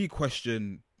of made me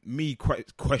questioning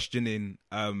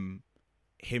him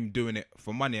doing it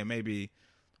for money, and maybe,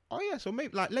 so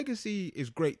maybe like legacy is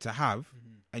great to have,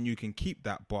 and you can keep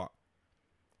that, but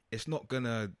it's not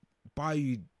gonna buy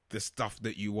you the stuff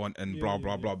that you want and blah.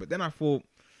 But then I thought,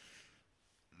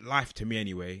 life to me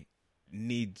anyway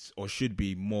needs or should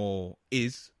be more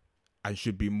and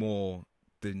should be more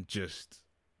than just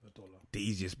the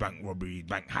easiest bank robbery,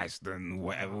 bank heist, and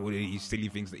whatever all these silly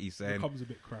things that he's saying. It becomes a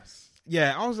bit crass.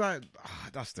 Yeah, I was like,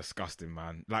 that's disgusting,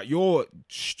 man. Like, you're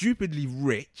stupidly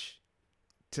rich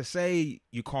to say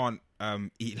you can't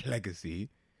eat legacy.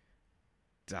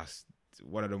 That's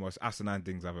one of the most asinine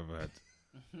things I've ever heard.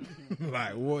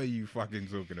 Like, what are you fucking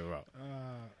talking about?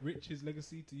 Rich's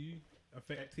legacy to you?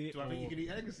 Affect it? Do I think you can eat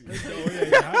legacy?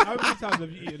 How many times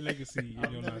have you eaten legacy in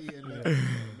your life?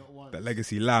 Not once. That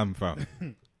legacy lamb, fam.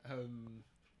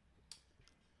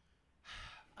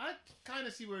 I kind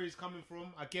of see where he's coming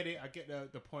from. I get it. I get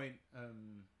the point.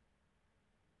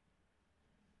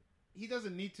 He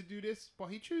doesn't need to do this, but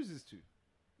he chooses to.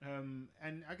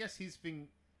 And I guess his thing,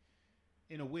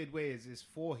 in a weird way, is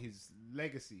for his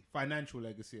legacy, financial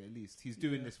legacy at least. He's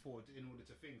doing this in order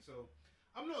to think. So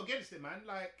I'm not against it, man.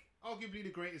 Like, arguably the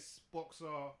greatest boxer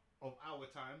of our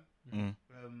time.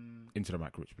 Into the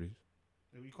mic, Rich, please.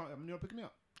 You can't. You're not picking me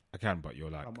up. I can, but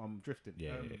you're like, I'm drifting.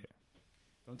 Yeah.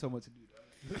 Don't tell me what to do.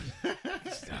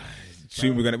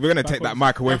 Soon we're gonna take that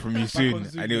mic away from you soon,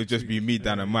 and it'll just be me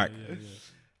down a mic.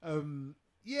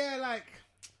 Like,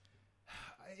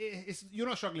 you're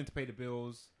not struggling to pay the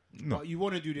bills, No. but you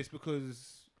want to do this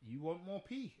because you want more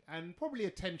P and probably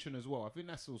attention as well. I think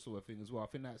that's also a thing as well. I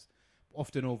think that's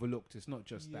often overlooked. It's not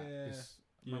just that.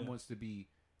 Man wants to be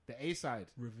the A side,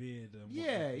 revered. And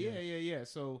yeah.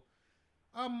 So,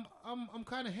 I'm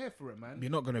kind of here for it, man.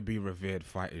 You're not gonna be revered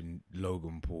fighting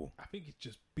Logan Paul. I think it's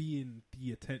just being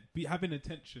having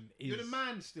attention. You're the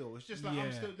man still. It's just like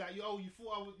I'm still like you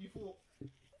thought.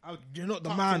 You're not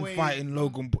the man fighting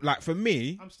Logan Paul. Like, for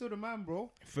me, I'm still the man, bro.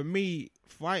 For me,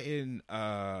 fighting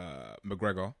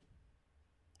McGregor,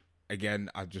 again,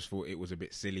 I just thought it was a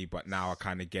bit silly, but now I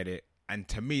kind of get it. And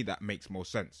to me, that makes more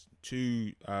sense.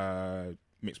 2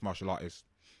 mixed martial artists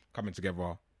coming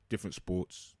together, different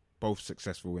sports, both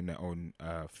successful in their own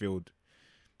field,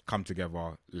 come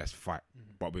together, let's fight.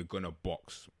 But we're going to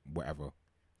box, whatever.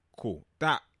 Cool.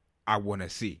 That I want to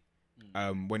see.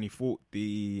 When he fought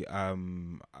the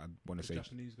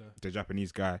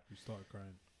Japanese guy, you started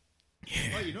crying.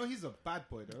 Oh, you know he's a bad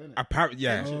boy though, isn't it? Apparently,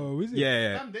 yeah. Oh, is it?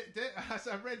 Yeah. Damn, as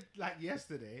I read like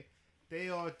yesterday, they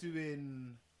are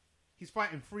doing. He's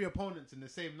fighting 3 opponents in the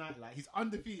same night. Like, he's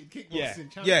undefeated kickboxing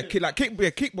champion.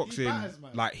 Kickboxing. He batters,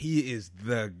 man. Like, he is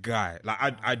the guy. Like,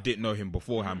 I didn't know him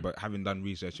beforehand, but having done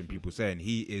research and people saying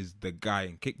he is the guy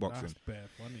in kickboxing. That's bare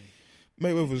funny.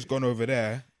 Mayweather's gone over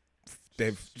there.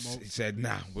 They've said,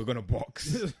 nah, we're going to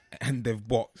box. And they've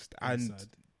boxed and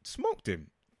smoked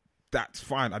him. That's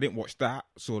fine. I didn't watch that,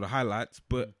 saw the highlights.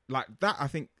 But like that, I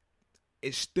think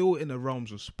it's still in the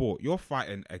realms of sport. You're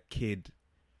fighting a kid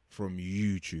from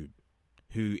YouTube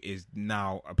who is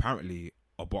now apparently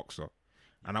a boxer.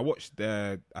 And I watched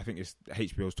I think it's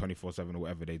HBO's 24/7 or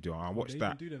whatever they do. And I watched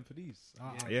that. Do them for these.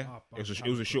 It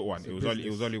was a short one. It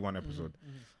was only one episode.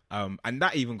 And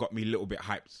that even got me a little bit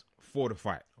hyped for the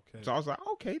fight. Okay. So I was like,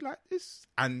 okay, like this,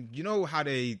 and you know how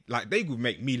they would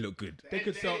make me look good. They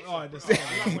could sell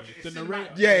the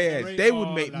narrator. They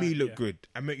would make me look good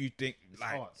and make you think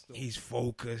like he's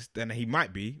focused, and he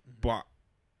might be, but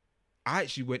I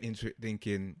actually went into it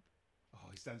thinking,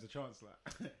 he stands a chance.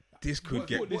 Like, this could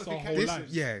this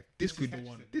could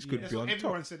be on top.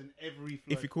 Everyone said in every fight.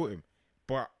 If you caught him,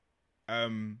 but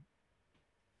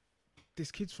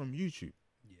this kid's from YouTube.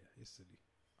 Yeah, it's silly.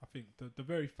 I think the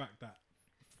very fact that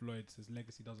Floyd says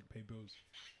legacy doesn't pay bills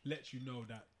lets you know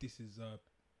that this is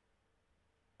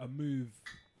a move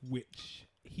which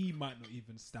he might not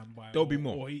even stand by. There'll be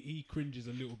more. Or he cringes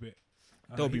a little bit.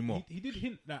 There'll be more. He did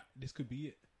hint that this could be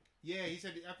it. Yeah, he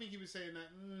said. I think he was saying that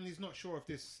he's not sure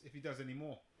if he does any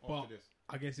more after this.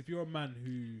 I guess if you're a man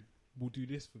who will do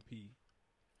this for P,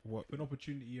 What? if an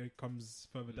opportunity comes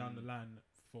further down the line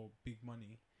for big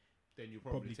money, Then you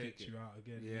probably take gets it. you out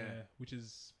again. Yeah. Which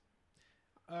is,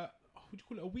 would you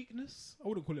call it a weakness? I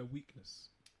wouldn't call it a weakness.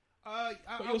 I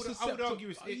But would argue it's possibly. argue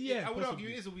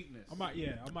it is a weakness. I might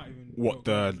even. What,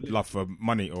 go the a little- love for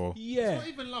money or? Yeah. It's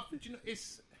not even love. Do you know,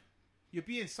 you're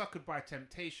being suckered by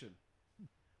temptation,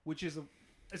 which is a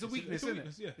weakness, isn't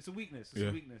it? Yeah. It's a weakness. Yeah. It's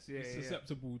a weakness. Yeah, It's yeah.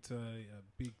 susceptible to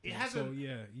big. It things. hasn't. So,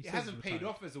 yeah, he It says hasn't all the paid time.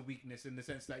 off as a weakness in the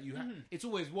sense that it's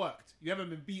always worked. You haven't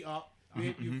been beat up.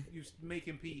 You're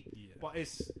making P, Yeah. but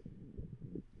it's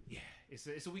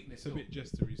a weakness. It's a bit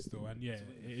gestury still, and yeah,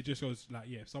 it just goes like,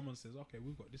 yeah. If someone says, "Okay,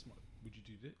 we've got this much, would you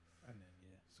do it?" And then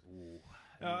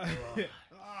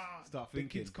Start the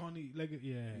thinking. kids can't eat leg.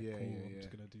 Yeah, Yeah, cool. yeah, I'm just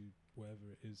yeah. gonna do whatever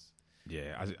it is.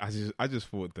 Yeah, I just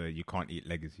thought the you can't eat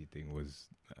legacy thing was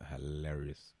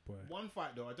hilarious. Boy. One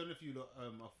fight though, I don't know if you lot,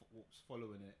 are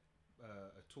following it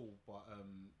at all, but I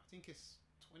think it's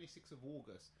 26th of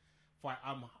August. Fight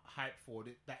I'm hyped for.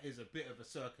 That is a bit of a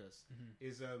circus.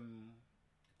 Is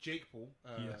Jake Paul,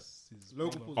 Yes, his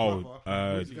Logan brother. Paul's Oh,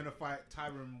 brother, who's going to fight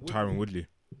Tyron Woodley. Tyron Woodley.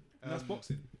 And that's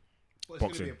boxing. But it's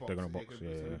Boxing. Gonna be a They're gonna boxing. box,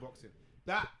 It's gonna yeah. be boxing.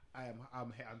 That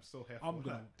I'm still here for. I'm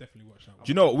gonna definitely watch that one. Do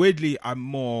you know what? Weirdly, I'm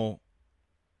more.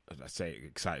 Let's say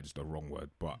excited is the wrong word,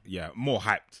 but yeah, more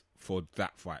hyped for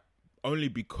that fight. Only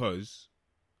because,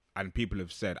 and people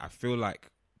have said, I feel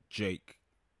like Jake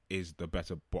is the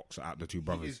better boxer out of the two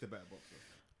brothers. He is the better boxer.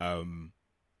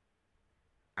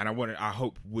 And I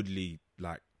hope Woodley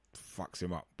like fucks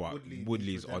him up, but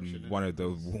Woodley's on one of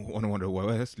the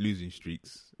worst losing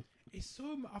streaks. It's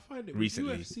so. I find it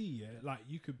Recently. with UFC. Yeah, like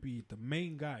you could be the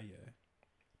main guy. Yeah,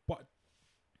 but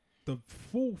the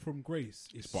fall from grace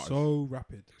is Spotters. so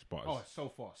rapid. Spotters. Oh, it's so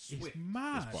far. Swift. It's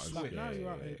mad. Spotters. Like now Yeah, you're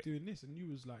out yeah, here yeah. doing this, and you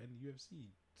was like in the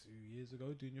UFC 2 years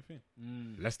ago doing your thing.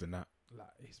 Less than that. Like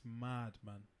it's mad,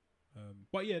 man.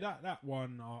 But yeah, that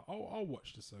one I'll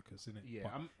watch the circus in it. Yeah,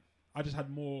 But I just had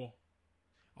more.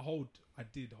 I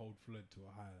did hold Floyd to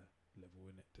a higher level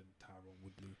in it than Tyron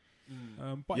Woodley.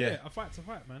 But Yeah. yeah, a fight's a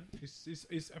fight, man. It's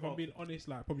if I'm being honest,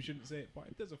 like I probably shouldn't say it, but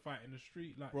if there's a fight in the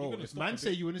street, like you're Bro, gonna if stop man a say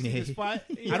bit. you want to see this fight,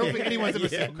 I don't think anyone's ever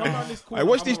said. Come around this corner. I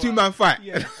watched I'm these two alright. man fight.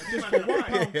 Yeah, just for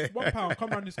 £1, come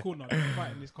around this corner. There's a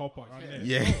fight in this car park right there.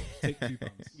 Yeah. Take £2.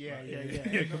 Yeah.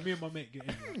 Can me and my mate get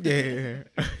in?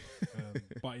 Yeah.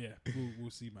 But yeah,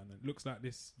 we'll see, man. It looks like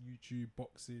this YouTube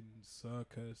boxing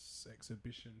circus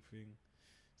exhibition thing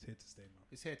is here to stay, man.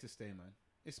 It's here to stay, man.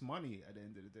 It's money at the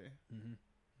end of the day.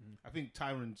 I think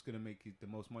Tyron's gonna make the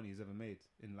most money he's ever made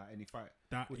in like any fight,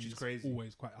 which is crazy.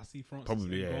 Always quite. I see Francis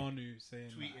Probably, yeah. Ngannou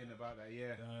saying Tweeting about that,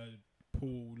 yeah.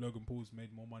 Logan Paul's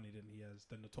made more money than he has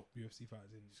than the top UFC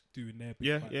fighters in doing their big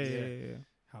Yeah, fights. yeah.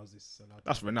 How's this allowed?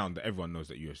 That's renowned. That everyone knows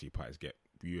that UFC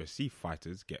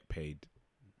fighters get paid.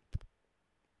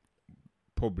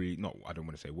 Probably not. I don't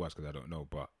want to say worse because I don't know,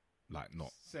 but like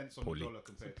not Cents on poorly. the dollar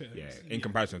compared to In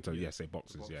comparison to say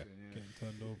boxers, boxing, yeah. Getting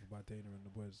turned over by Dana and the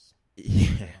boys.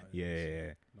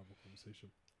 Yeah. Another conversation.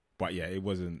 But yeah, it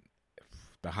wasn't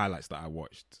the highlights that I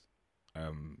watched.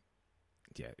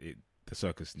 The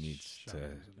circus needs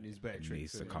Needs better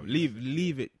tricks, to innit? come.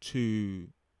 Leave it to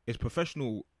it's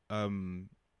professional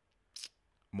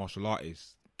martial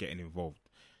artists getting involved.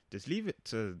 Just leave it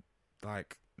to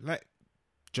like let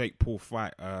Jake Paul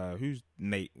fight. Who's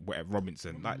Nate? Whatever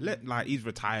Robinson. Let he's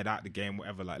retired out the game.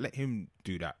 Whatever. Like let him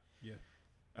do that. Yeah.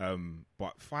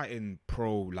 But fighting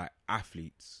pro like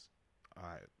athletes,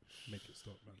 Make it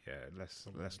stop, man. yeah. Let's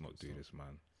not do this,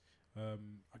 man.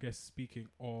 I guess speaking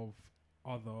of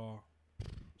other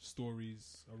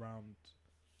stories around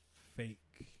fake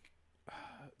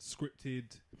scripted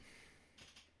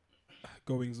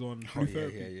goings on.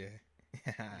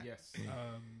 Yes.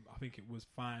 I think it was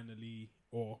finally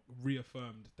or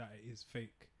reaffirmed that it is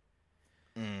fake.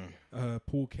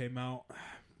 Paul came out,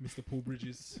 Mr. Paul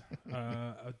Bridges,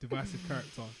 a divisive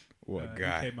character. What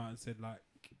guy? He came out and said like,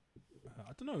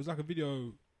 I don't know, it was like a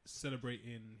video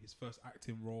celebrating his first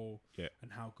acting role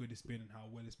and how good it's been and how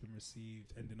well it's been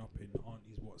received, ending up in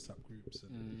Auntie's WhatsApp groups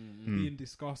and being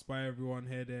discussed by everyone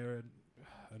here, there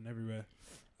and everywhere.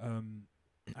 And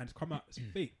it's come out as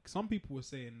fake. Some people were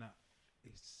saying that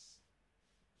it's,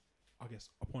 I guess,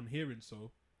 upon hearing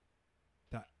so,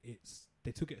 that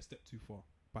they took it a step too far.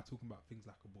 by talking about things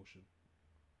like abortion.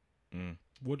 Mm.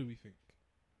 What do we think?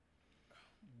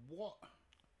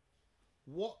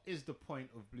 What is the point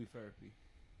of blue therapy?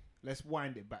 Let's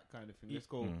wind it back, kind of thing. Let's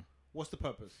go. What's the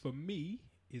purpose? For me,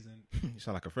 isn't You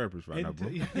sound like a therapist right now, bro.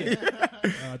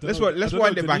 let's Let's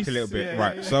wind it back a little bit.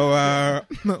 Right. So,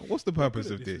 what's the purpose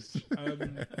of this?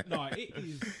 No, it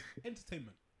is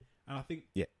entertainment, and I think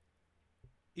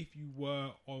if you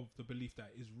were of the belief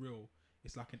that it is real,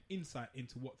 it's like an insight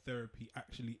into what therapy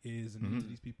actually is and into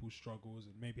these people's struggles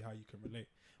and maybe how you can relate.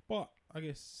 But I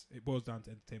guess it boils down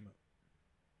to entertainment.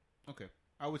 Okay,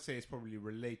 I would say it's probably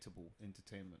relatable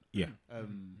entertainment. Yeah.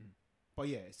 But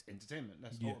yeah, it's entertainment.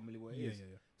 That's ultimately what it is.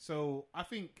 Yeah. So I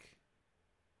think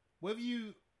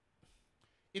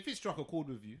if it struck a chord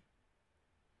with you,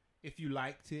 if you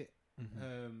liked it,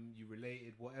 you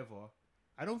related, whatever,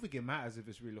 I don't think it matters if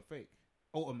it's real or fake.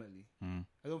 Ultimately,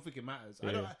 I don't think it matters.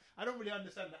 Yeah. I don't really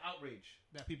understand the outrage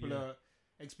that people are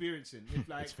experiencing. If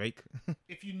It's fake.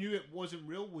 if you knew it wasn't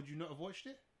real, would you not have watched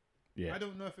it? Yeah. I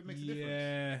don't know if it makes a difference.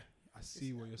 Yeah, I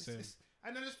see what you're saying.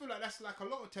 And I just feel like that's like a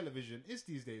lot of television is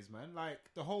these days, man.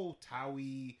 Like the whole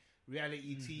Towie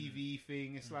reality TV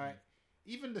thing. It's like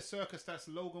even the circus that's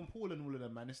Logan Paul and all of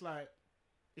them, man. It's like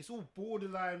it's all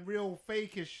borderline real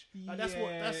fakeish. Like, that's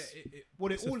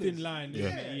what it all is. Thin line.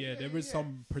 Yeah, there is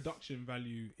some production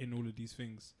value in all of these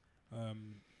things.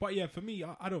 But yeah, for me,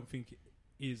 I don't think it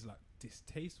is like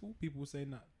distasteful. People were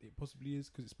saying that it possibly is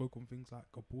because it spoke on things like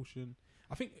abortion.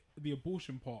 I think the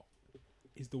abortion part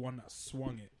is the one that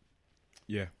swung it.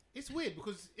 Yeah. It's weird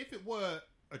because if it were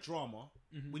a drama,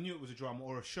 we knew it was a drama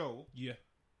or a show. Yeah.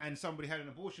 And somebody had an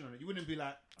abortion on it, you wouldn't be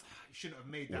like, you shouldn't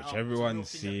have made that Which up. everyone's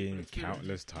seen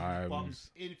countless times. But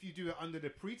if you do it under the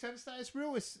pretense that it's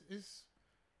real, it's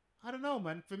I don't know,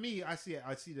 man. For me, I see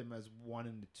them as one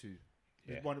and the two.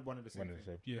 Yeah. One of the same.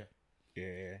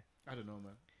 Yeah. I don't know,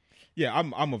 man. Yeah,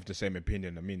 I'm of the same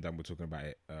opinion. I mean, Dan, we're talking about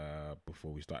it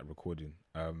before we started recording.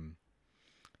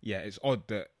 Yeah, it's odd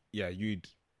that you'd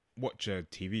watch a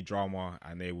TV drama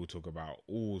and they will talk about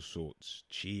all sorts,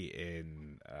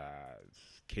 cheating,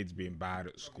 kids being bad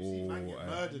at school,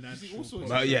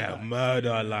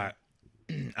 murder, like,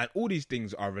 and all these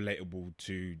things are relatable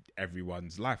to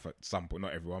everyone's life at some point.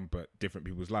 Not everyone, but different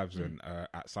people's lives, and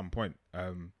at some point.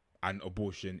 And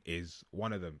abortion is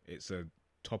one of them. It's a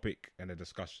topic and a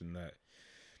discussion that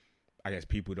I guess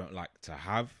people don't like to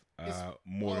have. It's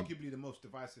more arguably the most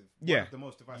divisive. Yeah, one of the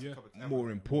most divisive topics ever.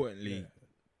 More importantly,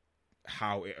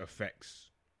 how it affects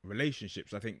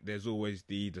relationships. I think there's always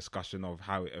the discussion of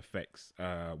how it affects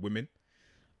women.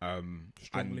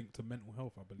 Strong link to mental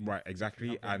health, I believe. Right,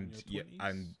 exactly, and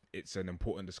it's an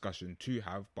important discussion to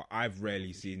have. But I've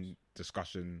rarely seen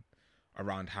discussion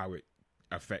around how it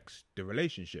affects the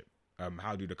relationship.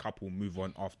 How do the couple move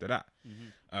on after that?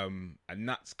 And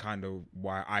that's kind of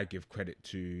why I give credit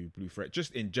to Blue Thread.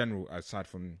 Just in general, aside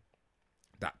from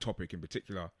that topic in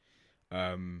particular,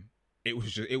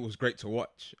 it was great to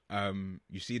watch.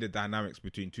 You see the dynamics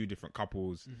between two different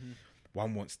couples.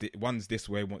 One's this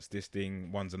way, wants this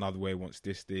thing. One's another way, wants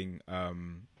this thing.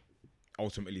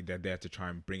 Ultimately, they're there to try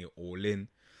and bring it all in.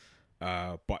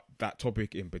 But that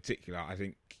topic in particular, I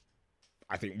think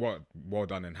well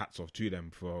done and hats off to them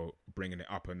for bringing it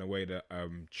up, and the way that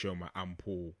Chioma and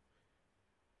Paul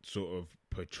sort of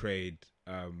portrayed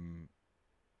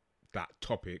that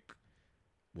topic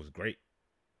was great.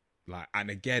 Like, and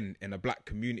again, in a black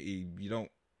community, you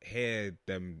don't hear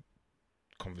them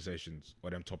conversations or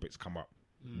them topics come up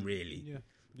really.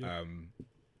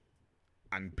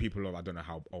 And people I don't know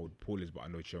how old Paul is, but I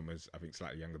know Chioma's I think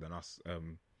slightly younger than us.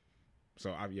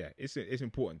 So it's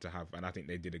important to have, and I think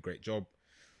they did a great job.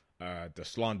 The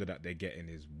slander that they're getting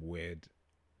is weird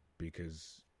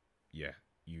because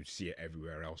you see it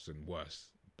everywhere else and worse,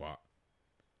 but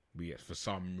for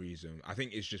some reason I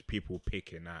think it's just people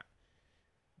picking at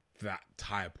that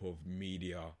type of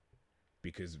media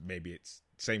because maybe it's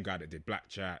the same guy that did Black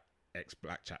Chat,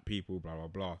 ex-Black Chat people, blah blah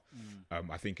blah.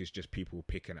 I think it's just people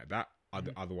picking at that.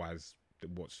 Otherwise,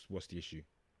 what's the issue?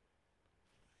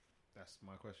 That's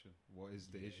my question. What is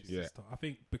the issue? Yeah, I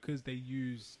think because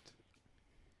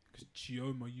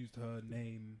Chioma used her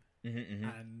name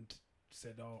and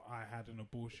said, "Oh, I had an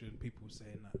abortion." People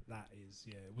saying that is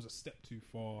it was a step too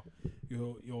far.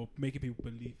 You're making people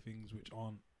believe things which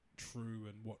aren't true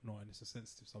and whatnot, and it's a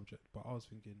sensitive subject. But I was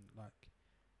thinking, like,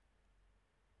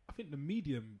 I think the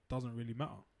medium doesn't really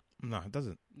matter. No, it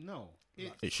doesn't. No,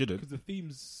 it shouldn't, because the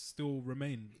themes still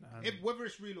remain. Whether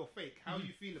it's real or fake, how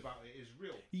you feel about it is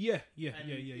real. Yeah.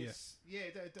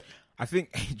 I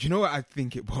think. Do you know what I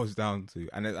think it boils down to?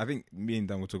 And I think me and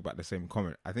Dan will talk about the same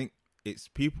comment. I think it's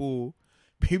people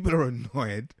are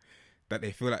annoyed that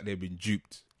they feel like they've been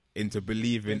duped into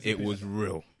believing it was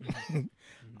real.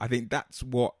 I think that's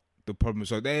what the problem is.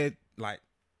 So they're like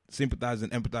sympathizing,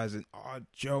 empathizing,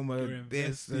 Joma,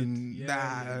 this and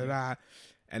that.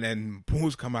 And then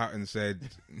Paul's come out and said,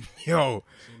 yo,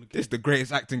 this is the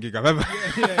greatest acting gig I've ever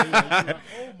had.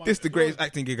 This is the greatest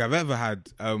acting gig I've ever had.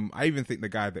 I even think the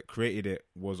guy that created it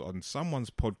was on someone's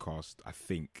podcast, I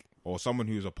think, or someone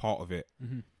who was a part of it,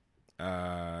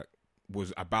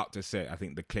 was about to say, I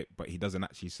think, the clip, but he doesn't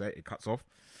actually say it. It cuts off.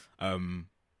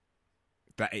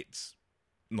 That it's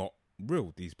not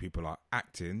real. These people are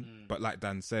acting. But like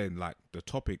Dan's saying, like the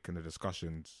topic and the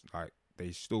discussions, like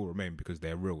they still remain because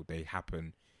they're real. They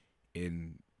happen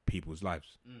in people's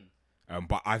lives.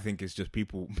 But I think it's just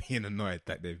people being annoyed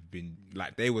that they've been,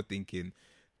 like, they were thinking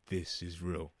this is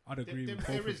real. I'd agree with both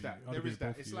There of is you. that. I'd There agree is with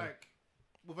both that. It's of you. like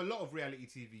with a lot of reality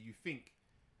TV, you think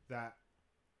that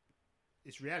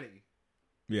it's reality.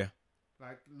 Yeah.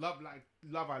 Like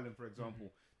Love Island, for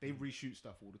example, they reshoot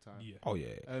stuff all the time. Yeah. Oh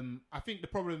yeah. I think the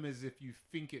problem is if you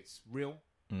think it's real,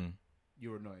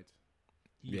 you're annoyed.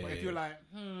 Yeah. But if you're like,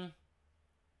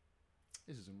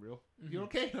 this isn't real, you're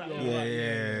okay. Like,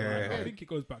 Yeah. I think it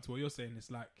goes back to what you're saying. It's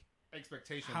like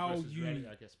expectation how versus you reality,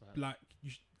 I guess. Perhaps. like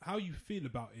how you feel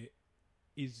about it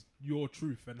is your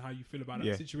truth and how you feel about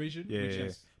that situation. Yeah, which yeah.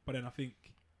 is, but then I think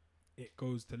it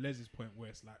goes to Les's point where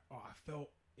it's like, oh, I felt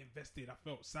invested, I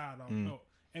felt sad, I felt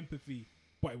empathy,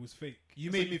 but it was fake.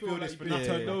 You So made me feel like this you've for been nothing.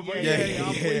 turned over. Yeah, Yeah,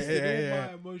 I've yeah, wasted yeah. all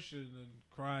my emotion and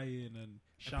crying and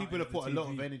And shouting. people have at the put a lot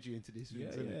of TV. energy into this. Yeah,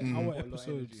 isn't it? yeah. Our Put a lot of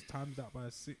episodes energy. times that by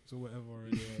 6 or whatever.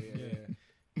 And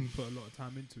Yeah. put a lot of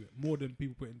time into it, more than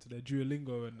people put into their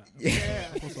Duolingo and that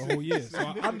Yeah. across the whole year. So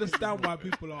I understand why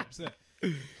people are upset.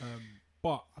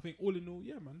 But I think all in all,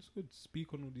 yeah, man, it's good to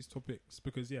speak on all these topics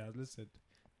because, yeah, as Liz said,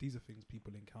 these are things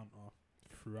people encounter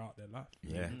throughout their life.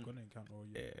 Yeah. You're gonna encounter or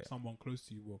Yeah. someone close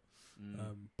to you will.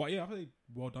 But yeah, I think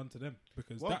well done to them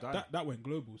because Well done. that went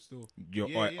global still.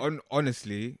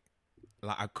 Honestly,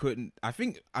 like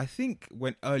I think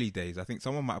when early days, I think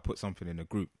someone might have put something in a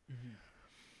group.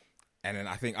 And then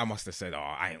I think I must have said, "Oh,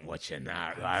 I ain't watching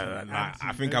that."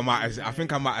 I think I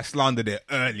might have slandered it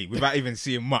early without even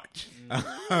seeing much.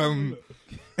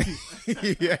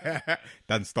 Yeah,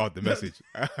 Dan started the message.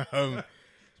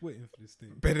 Waiting for this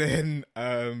thing. But then,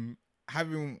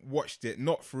 having watched it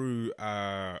not through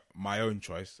my own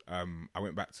choice, I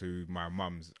went back to my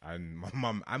mum's, and my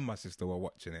mum and my sister were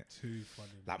watching it. Too funny.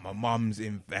 Like my mum's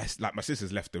like my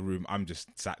sister's left the room. I'm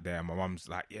just sat there, and my mum's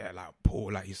like, "Yeah, like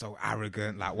Paul, like he's so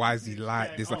arrogant. Like why is he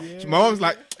like this?" Like my mum's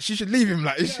like, "She should leave him.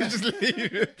 Like you should just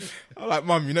leave him." I'm like,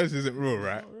 "Mum, you know this isn't real,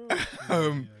 right?"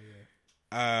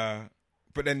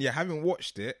 But then, yeah, having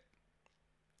watched it,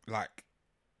 like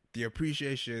the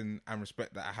appreciation and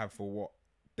respect that I have for what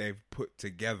they've put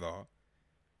together,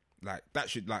 like that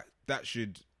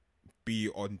should be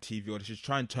on TV, or they should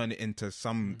try and turn it into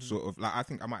some sort of, like, I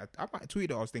think I might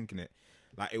tweet it. I was thinking it,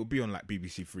 like it will be on like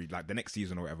BBC Three, like the next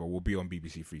season or whatever will be on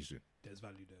BBC Three soon. There's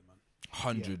value there, man.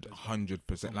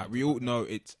 100%. Like we all know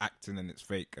it's acting and it's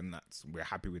fake, and we're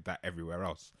happy with that everywhere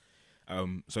else.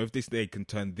 So if they can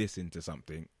turn this into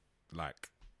something, like,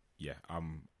 yeah,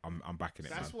 I'm backing it.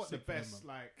 That's man. what the best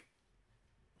like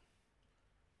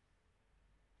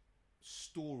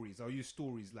stories. I'll use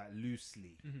stories like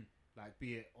loosely, like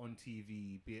be it on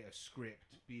TV, be it a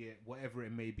script, be it whatever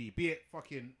it may be it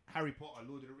fucking Harry Potter,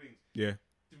 Lord of the Rings. Yeah.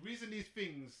 The reason these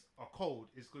things are cold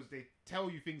is because they tell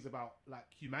you things about like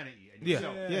humanity and Yeah.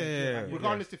 yourself. Yeah. Like,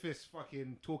 regardless if it's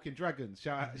fucking talking dragons,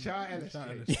 shout out LSJ. Shout out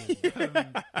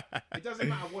LSJ. It doesn't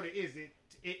matter what it is.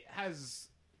 It has.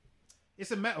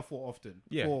 It's a metaphor often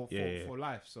for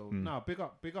life. So big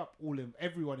up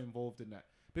everyone involved in that.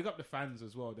 Big up the fans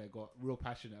as well. They got real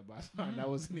passionate about something that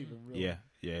wasn't even real. Yeah.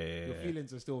 Your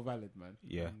feelings are still valid, man.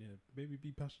 Yeah. And, yeah, maybe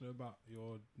be passionate about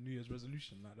your New Year's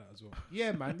resolution like that as well.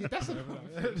 Yeah, man. Yeah, that's a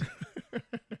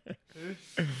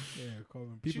Yeah, come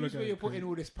on. People Choose are where you're going putting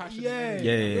all this passion. Yeah,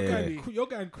 in. You're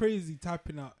going crazy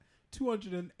typing out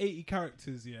 280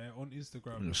 characters, on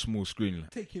Instagram. On a small screen.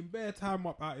 Like. Taking bare time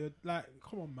up out your, like,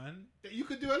 come on, man. You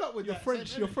could do a lot with your that.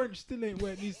 French. Your French still ain't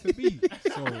where it needs to be.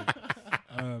 So,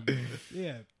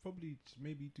 yeah, probably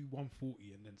maybe do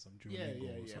 140 and then some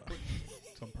Duolingo or something.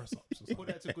 Some press ups or something. Put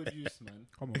that to good use, man.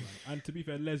 Come on, man. And to be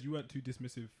fair, Les, you weren't too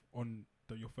dismissive on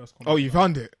your first comment. Oh, you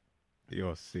found it?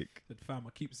 You're sick. Said, fam,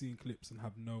 I keep seeing clips and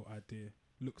have no idea.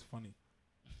 Looks funny.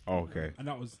 Oh, okay. And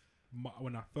that was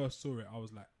when I first saw it. I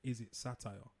was like, "Is it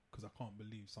satire?" Because I can't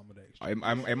believe some of the extra.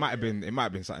 It might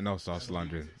have been something else I was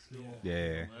slandering.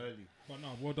 Yeah. But no,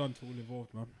 well done to all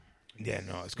involved, man. Yeah,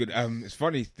 no, it's good. It's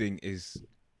funny thing is,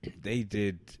 they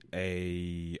did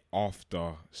a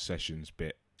after sessions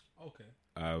bit. Okay.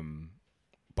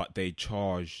 but they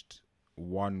charged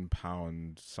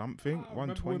 £1 something, I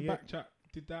remember when 1.28. Backchat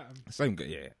did that. And Same,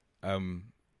 yeah.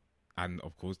 And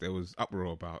of course there was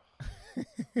uproar about.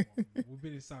 we've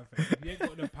been in South. If you ain't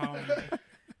got the pound,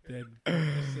 then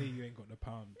just say you ain't got the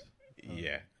pound.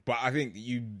 Yeah, but I think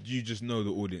you just know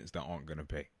the audience that aren't gonna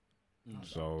pay.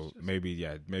 So maybe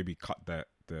cut that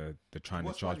the trying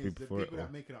to charge people for it. People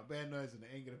that making up bare noise and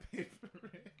they ain't gonna pay for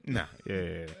it. Nah,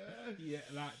 yeah. Yeah,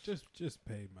 like just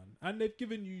pay, man. And they've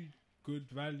given you good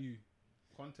value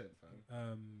Content,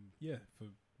 fam. Yeah, for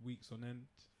weeks on end.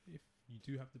 If you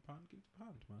do have the pound, give the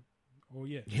pound, man. Or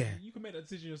Yeah. you can make that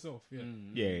decision yourself. Yeah,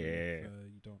 Yeah.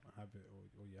 you don't have it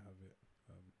or you have it.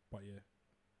 But yeah,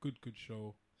 good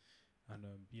show. And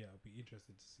I'll be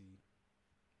interested to see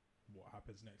what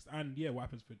happens next. And yeah, what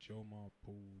happens for Chioma,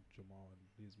 Paul, Jamal,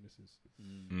 and his missus,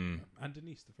 and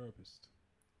Denise, the therapist,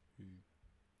 who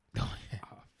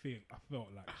I felt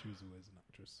like she was always an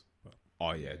actress, but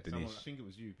Oh yeah, Denise. I think it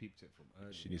was you who peeped it from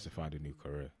earlier. She needs to find a new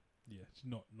career. yeah, she's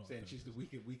not saying she's the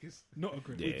weakest. not a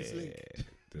great Weakest link.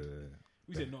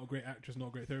 We said not a great actress, not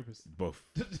a great therapist. Both.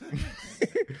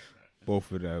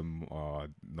 Both of them are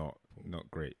not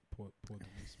great. Poor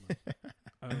Denise,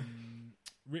 man.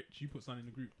 Rich, you put something in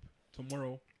the group.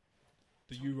 Tomorrow,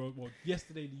 the Euro. Well,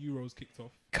 yesterday the Euros kicked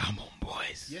off. Come on,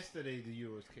 boys. Yesterday the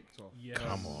Euros kicked off. Yes.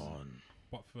 Come on.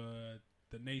 But for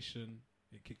the nation,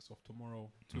 it kicks off tomorrow,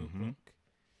 2 Mhm. o'clock.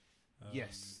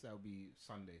 Yes, that'll be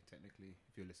Sunday technically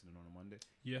if you're listening on a Monday.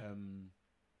 Yeah.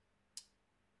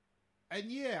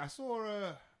 And yeah, I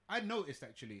saw. I noticed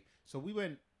actually. So we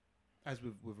went, as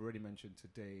we've already mentioned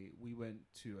today, we went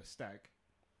to a stag.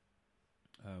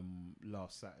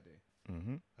 Last Saturday.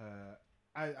 Mm-hmm.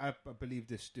 I believe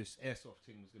this airsoft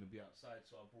thing was going to be outside,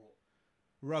 so I brought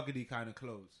ruggedy kind of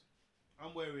clothes.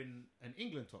 I'm wearing an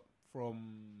England top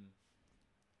from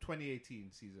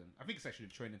 2018 season. I think it's actually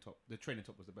the training top. The training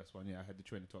top was the best one. Yeah, I had the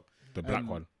training top. The black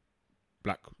one.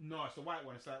 Black. No, it's a white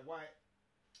one. It's like white,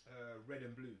 red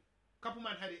and blue. Couple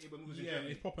man had it when we was in Yeah,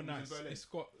 Germany. it's proper When we was nice. in Berlin. It's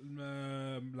got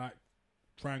like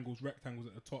triangles, rectangles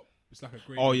at the top. It's like a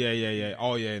great. Oh yeah.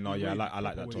 Oh yeah, no, yeah. I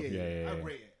like that top. Yeah. I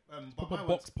rate it. But Proper my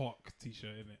box one's- park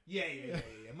t-shirt, isn't it? Yeah.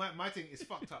 My thing is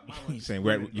fucked up. My You one's saying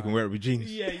you can wear it with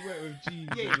jeans. Yeah, you wear it with jeans.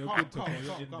 Yeah, and you're calm. good to go. You're in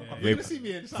there. You're Vapor- gonna see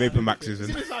me inside. Vapor Maxes See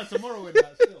and- me inside tomorrow in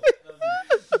that still.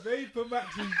 Vapor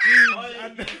Max with jeans. Oh, yeah,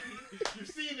 and You've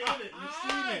seen it, innit?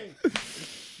 You've seen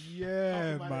it.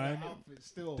 yeah, Couple man. in that outfit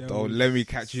still. They'll Don't let me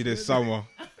catch you this summer.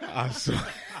 I swear.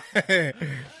 You're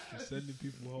sending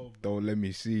people home. Don't let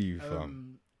me see you,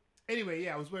 fam. Anyway,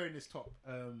 yeah, I was wearing this top,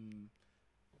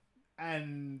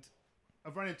 and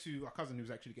I've run into a cousin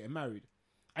who's actually getting married,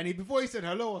 and before he said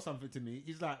hello or something to me,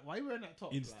 he's like, "Why are you wearing that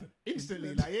top?"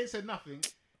 Instantly, like he ain't said nothing.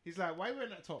 He's like, "Why are you wearing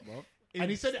that top, bro?" And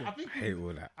he said it. I think I hate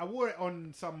all that. I wore it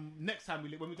on some next time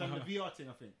when we done the VR thing,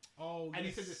 I think. Oh, And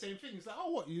he said the same thing. He's like,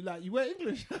 "Oh, what you wear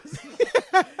English?"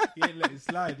 He ain't let it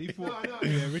slide. He thought, No.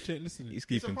 yeah, Rich ain't listening. He's It's a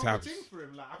keeping proper tabs. thing for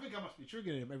him. Like I think I must be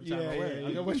triggering him every time Yeah, I wear it. yeah,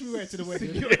 I go, yeah. "What should we wear to the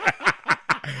wedding?"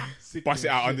 Bust it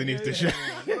out underneath the shirt.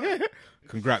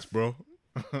 Congrats, bro.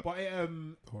 But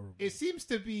it seems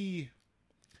to be.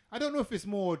 I don't know if it's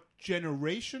more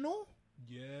generational.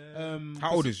 Yeah.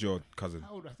 How old is your cousin?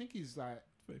 How old? I think he's like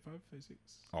 35, 36.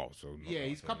 Oh, so not yeah, that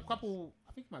he's old. couple.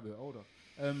 I think he might be older.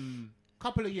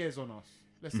 Couple of years on us.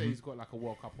 Let's say he's got like a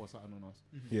World Cup or something on us.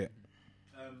 Yeah.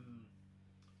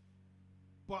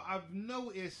 But I've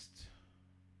noticed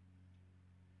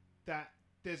that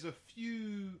there's a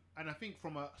few, and I think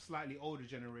from a slightly older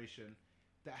generation,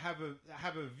 that have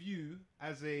a view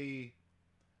as a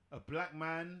black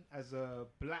man, as a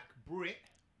black Brit,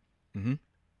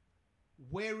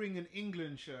 wearing an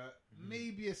England shirt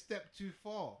may be a step too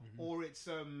far, or it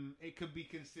could be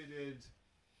considered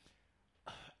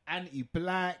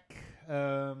anti-black.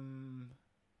 I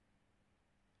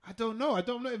don't know.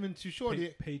 I'm not even too sure.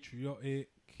 Patriotic.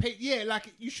 Yeah,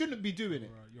 like you shouldn't be doing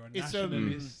it. You're a It's,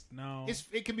 nationalist now.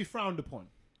 It can be frowned upon.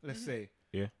 Let's say.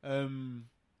 Yeah.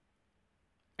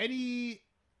 Any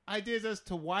ideas as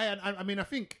to why? And I mean, I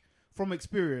think from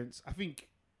experience, I think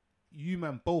you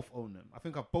man both own them. I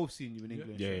think I've both seen you in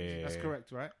England. Yeah, shirts. yeah, That's yeah.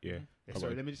 correct, right? Yeah. Yeah,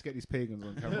 sorry, let me just get these pagans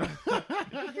on camera.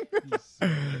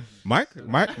 Mike.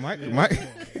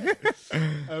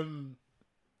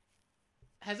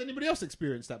 Has anybody else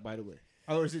experienced that, by the way,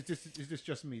 or is this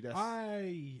just me?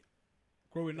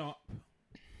 Growing up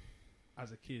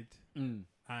as a kid, Mm.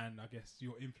 and I guess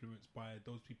you're influenced by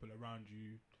those people around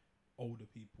you, older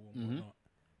people and Mm-hmm. whatnot.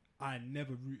 I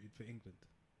never rooted for England.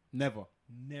 Never.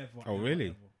 Never. Oh, ever, really?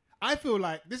 ever. I feel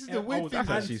like this is the weird thing.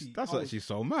 That's actually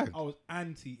so mad. I was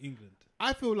anti-England.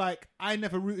 I feel like I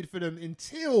never rooted for them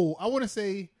until I want to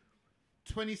say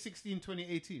 2016,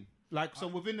 2018. Like, so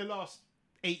within the last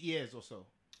 8 years or so.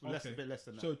 A bit less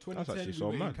than that. So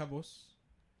 2010 we were in Cavos.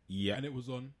 Yeah. And it was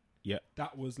on. Yeah.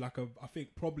 That was like I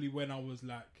think probably when I was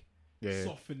like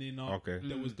softening up. Okay.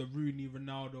 There was the Rooney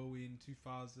Ronaldo in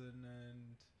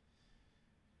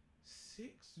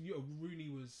 2006.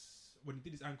 Rooney was, when he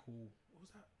did his ankle, what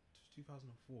was that?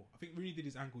 2004. I think Rooney did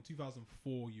his ankle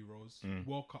 2004 Euros.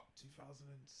 World Cup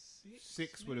 2006.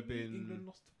 Six would have been England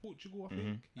lost to Portugal, I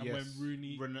think. And when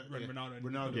Ronaldo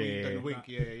done the wink.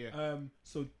 Yeah.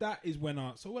 So that is when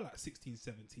so we're like 16,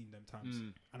 17 them times,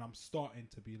 and I'm starting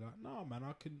to be like, nah, man,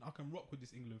 I can rock with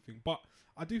this England thing. But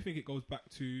I do think it goes back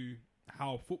to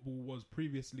how football was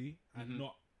previously, and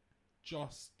not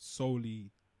just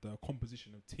solely the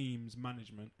composition of teams,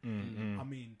 management. I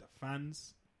mean, the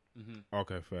fans.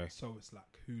 Okay, fair. So it's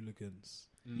like hooligans,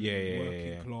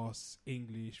 working class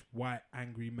English, white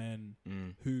angry men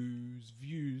whose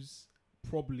views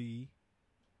probably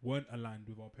weren't aligned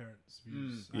with our parents'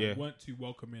 views, and weren't too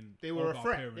welcoming. They were a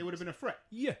threat. Parents. They would have been a threat.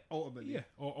 Yeah, ultimately. Yeah,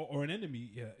 or an enemy.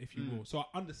 Yeah, if you will. So I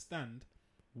understand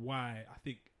why I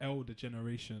think older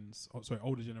generations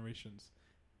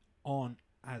aren't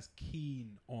as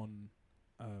keen on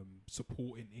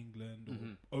supporting England or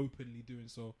openly doing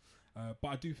so. But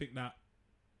I do think that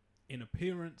in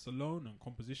appearance alone and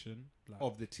composition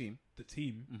of the team,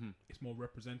 it's more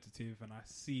representative, and I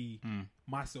see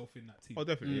myself in that team. Oh,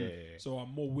 definitely. Yeah. So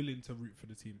I'm more willing to root for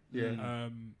the team. Yeah.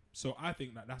 So I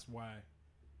think that's why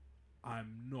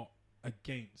I'm not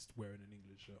against wearing an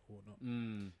England shirt or not.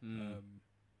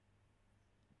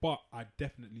 But I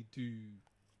definitely do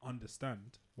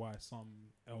understand why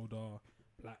some elder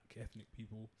black ethnic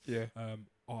people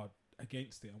are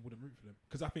against it and wouldn't root for them,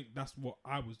 because I think that's what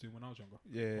I was doing when I was younger.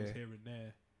 I was hearing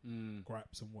their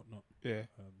gripes and whatnot.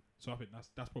 So I think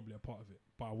that's probably a part of it.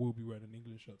 But I will be wearing an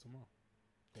England shirt tomorrow,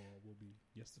 or will be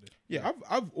yesterday.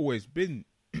 I've always been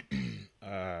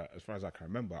as far as I can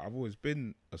remember, I've always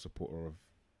been a supporter of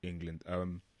England,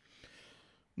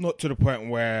 not to the point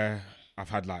where I've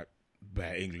had like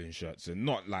bare England shirts, and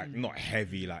not not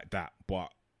heavy like that,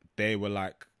 but they were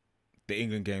like, the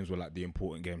England games were like the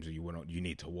important games that you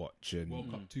need to watch. And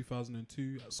World Cup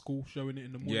 2002 at school, showing it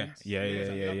in the mornings. Yeah.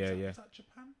 Was that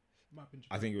Japan? It might have been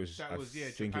Japan. I think it was. Japan.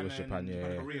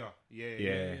 Korea.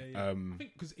 Yeah. I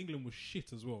think because England was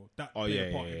shit as well. That part of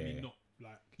me not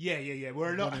like. Yeah.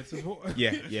 We're not.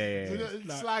 Yeah.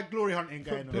 Slight glory hunting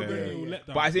going on.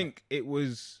 But I think it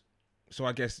was. So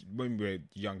I guess when we were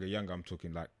younger, I'm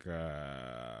talking like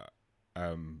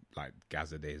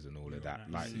Gaza days and all of that.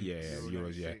 Like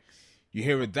Euros, yeah. You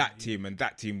hear of that team, and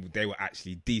that team, they were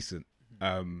actually decent.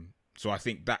 So I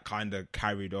think that kind of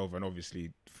carried over, and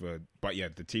obviously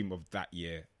the team of that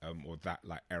year, or that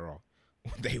like era,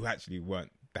 they actually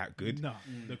weren't that good. No,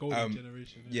 the golden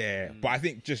generation. Yeah, but I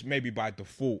think just maybe by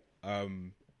default,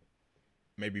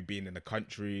 maybe being in the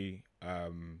country,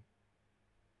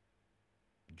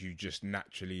 you just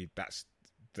naturally, that's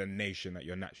the nation that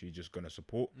you're naturally just going to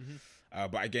support.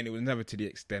 But again, it was never to the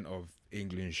extent of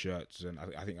England shirts. And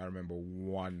I think I remember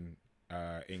one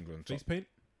England face paint.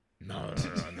 No.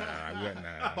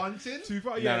 Bunting? Too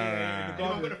far? Anyone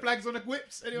got the flags on the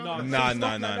whips? No.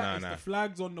 It's the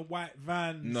flags on the white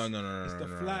vans. No. It's the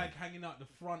flag hanging out the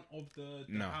front of the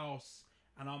house.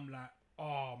 And I'm like,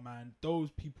 oh man,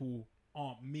 those people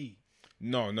aren't me.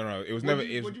 No. It was what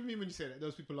never. What do you mean when you say that?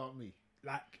 Those people aren't me?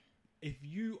 Like, if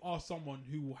you are someone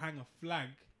who will hang a flag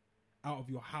out of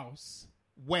your house.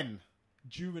 When?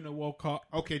 During a World Cup.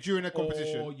 Okay, during a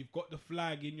competition. Or you've got the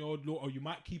flag in your law, or you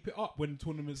might keep it up when the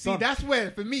tournament's done. See, that's where,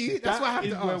 for me, that's why I have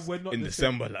to ask. We're not in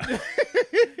December,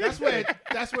 that's where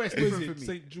it's different for me.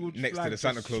 St. George next to the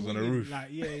Santa Claus on the roof. Like,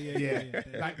 yeah.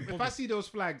 Like, if I see those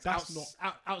flags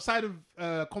outside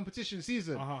of competition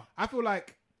season, I feel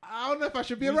like, I don't know if I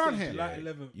should be around here. Like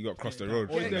 11. You got to cross the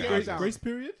road. Or is there grace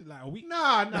period? Like a week?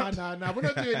 Nah. We're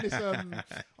not doing this.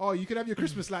 You can have your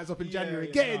Christmas lights up in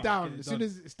January. Get it down. As soon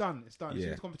as it's done. As soon as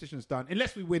the competition's done.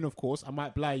 Unless we win, of course. I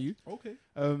might bly you. Okay.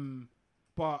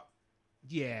 But,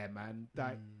 yeah, man.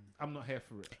 Like, I'm not here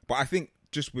for it. But I think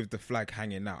just with the flag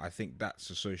hanging out, I think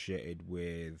that's associated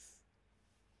with...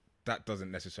 That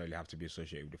doesn't necessarily have to be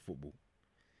associated with the football.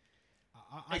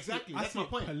 Exactly, that's my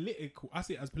point. Political. I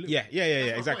see it as political. Yeah,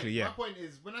 exactly. My point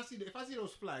is, when if I see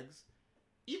those flags,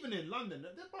 even in London,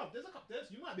 there's a couple.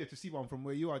 You might be able to see one from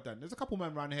where you are, Dan. There's a couple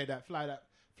men around here that fly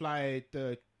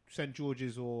the St.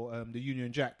 George's or the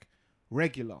Union Jack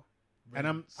regular, and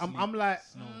I'm like,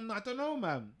 I don't know,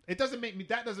 man. It doesn't make me.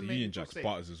 That doesn't make Union me Jack's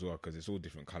butters as well, because it's all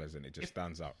different colours and it just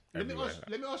stands out. Let me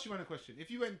ask you one question.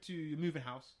 If you went to your moving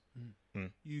house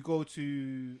You go to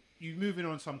you move in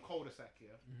on some cul-de-sac here.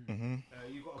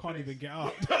 You got Can't even get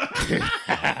out.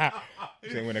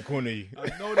 Saying when they corner you.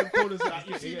 I know them corners. Like,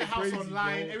 you've seen the house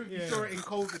online. Everything saw it in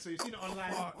COVID, so you've seen it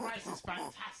online. The price is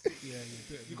fantastic.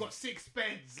 You got 6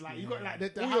 beds. Like you got like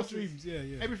the All house your dreams.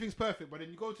 Yeah. Everything's perfect, but then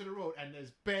you go to the road and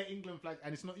there's bare England flags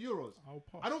and it's not Euros. I'll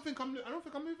pass. I don't think I'm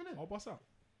moving in. I'll bust out.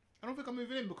 I don't think I'm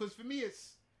moving in because for me it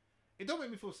don't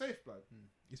make me feel safe, blood.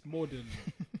 It's more than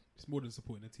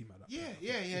supporting a team like that.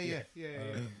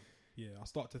 Yeah. I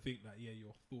start to think that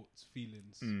your thoughts,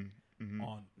 feelings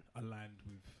aren't aligned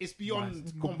with. It's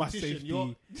beyond my competition.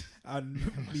 safety and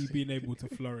me being able to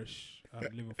flourish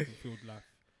and live a fulfilled life.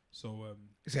 So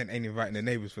Saying ain't inviting the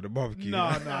neighbours for the barbecue. no,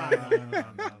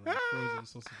 frozen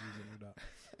sausages and all that.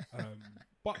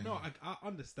 But no, I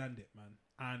understand it, man,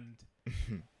 and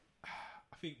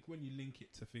I think when you link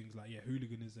it to things like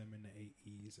hooliganism in the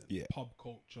 80s and pub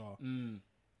culture,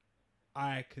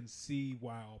 I can see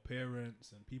why our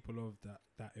parents and people of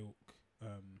that ilk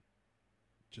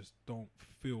just don't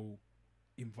feel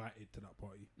invited to that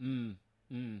party.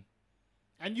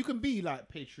 And you can be like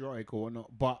patriotic or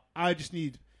not, but I just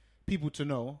need people to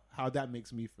know how that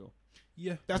makes me feel.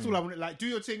 Yeah, that's all I want. Like, do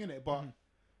your thing in it, but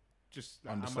just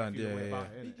like, understand. I might feel a way about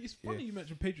it, It's funny you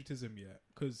mentioned patriotism,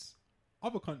 because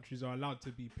other countries are allowed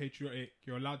to be patriotic.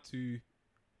 You're allowed to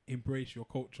embrace your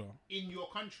culture in your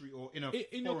country or in a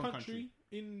in your country,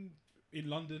 in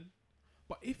London.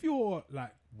 But if you're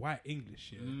like white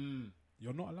English,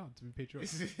 you're not allowed to be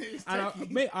patriotic.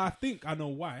 And I think I know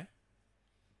why.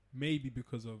 Maybe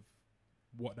because of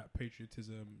what that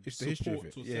patriotism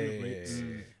supports or celebrates.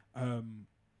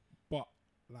 But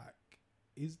like,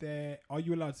 are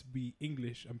you allowed to be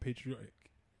English and patriotic?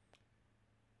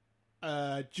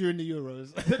 During the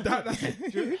Euros.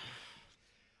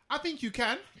 I think you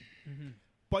can,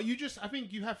 but I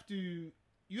think you have to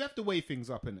weigh things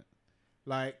up, innit?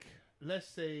 Like, let's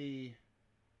say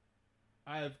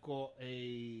I've got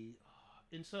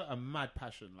insert a mad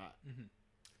passion,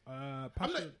 like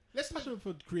passion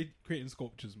for creating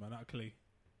sculptures, man, out of clay.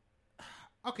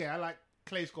 Okay, I like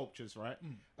clay sculptures, right?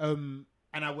 And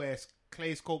I wear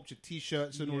clay sculpture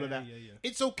t-shirts and all of that.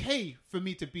 It's okay for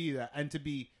me to be that and to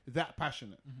be that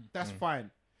passionate. That's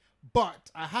fine. But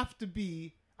I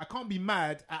can't be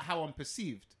mad at how I'm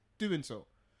perceived doing so.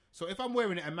 So if I'm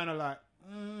wearing it and man are like,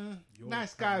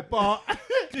 nice guy, but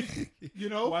you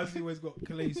know, why has he always got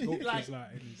clay sculptures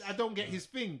like his... I don't get his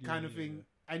thing kind of thing.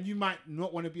 And you might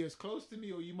not want to be as close to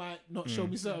me, or you might not show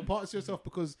me certain parts of yourself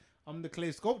because I'm the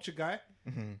clay sculpture guy.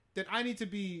 Then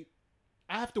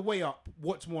I have to weigh up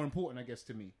what's more important, I guess,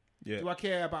 to me. Do I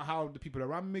care about how the people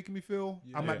around me making me feel?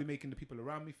 I might be making the people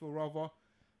around me feel rather,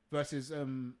 versus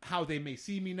how they may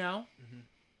see me now.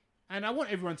 And I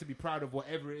want everyone to be proud of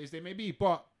whatever it is they may be,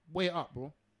 but weigh it up,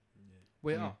 bro.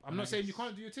 Weigh it up. I'm not saying you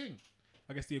can't do your thing.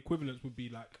 I guess the equivalence would be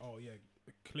like,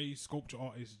 a clay sculpture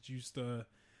artist used to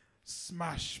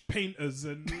smash painters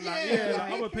and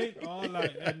I'm a painter,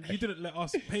 and you didn't let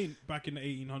us paint back in the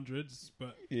 1800s,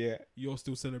 but you're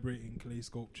still celebrating clay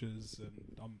sculptures, and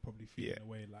I'm probably feeling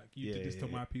away like you did this to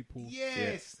my people.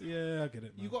 Yes, I get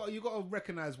it, man. You got to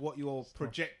recognize what you're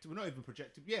not even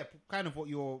projecting. Kind of what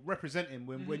you're representing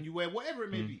when you wear whatever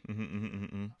it may be.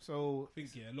 So I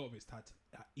think a lot of it's tied to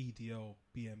EDL,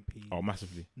 BMP. Oh,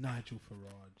 massively. Nigel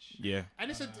Farage. And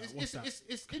it's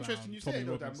interesting you say it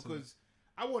though, Dan, because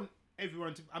I want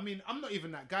everyone to. I mean, I'm not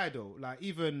even that guy though. Like,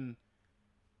 even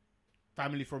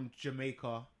family from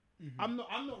Jamaica, I'm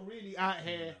not really out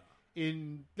here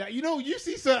in like, you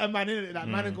see certain man in it. That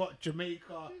man have got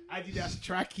Jamaica, Adidas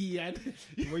tracky, and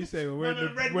what you say?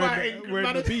 Wearing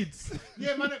the beads.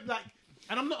 Yeah, man. Like,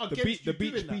 and I'm not against the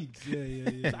beach beads.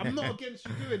 Yeah. I'm not against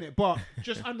you doing it, but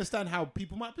just understand how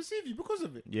people might perceive you because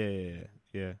of it.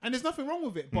 Yeah. And there's nothing wrong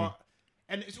with it, but.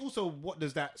 And it's also, what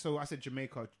does that... So I said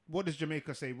Jamaica. What does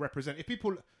Jamaica say represent? If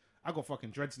people... I got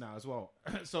fucking dreads now as well.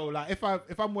 So, like, if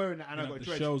I'm wearing that and I got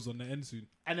dreads... shells on the end soon.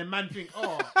 And then man think,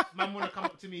 man want to come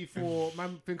up to me for...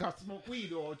 Man think I smoke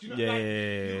weed, or... Do you know?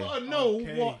 You got to know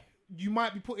what you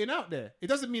might be putting out there. It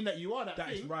doesn't mean that you are that thing.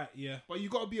 That's right, yeah. But you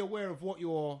got to be aware of what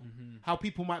you're... How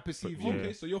people might perceive you.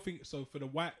 Okay, so you're thinking... So for the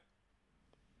white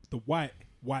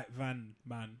van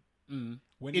man...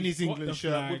 When in his England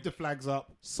shirt with the flags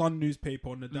up, Sun newspaper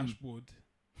on the dashboard,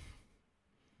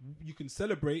 you can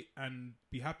celebrate and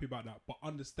be happy about that, but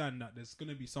understand that there's going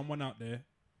to be someone out there,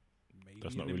 maybe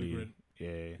that's an not immigrant,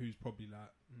 really, who's probably like,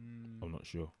 I'm not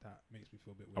sure. That makes me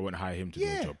feel a bit weird. I wouldn't hire him to do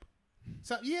a job.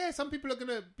 So some people are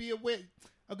gonna be aware,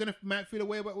 might feel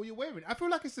aware about what you're wearing. I feel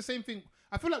like it's the same thing.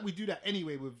 I feel like we do that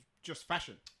anyway with just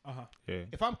fashion. Yeah.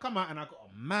 If I'm come out and I got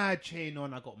a mad chain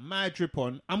on, I got mad drip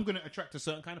on, I'm gonna attract a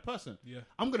certain kind of person. Yeah.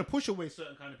 I'm gonna push away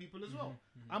certain kind of people as well.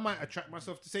 I might attract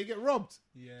myself to say get robbed.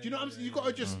 Yeah, Do you know what I'm saying? You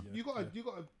gotta just you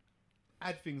gotta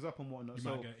add things up and whatnot. You so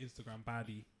might get an Instagram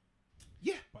baddie.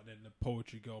 Yeah. But then the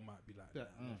poetry girl might be like,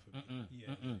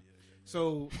 yeah.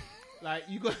 So, like,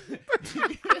 you got you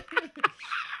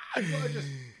gotta just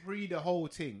read the whole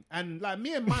thing. And like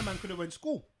me and my man could have went to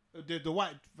school. The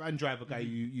white van driver guy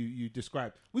you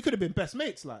described, we could have been best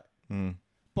mates, like.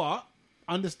 But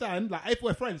understand, like, if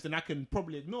we're friends, then I can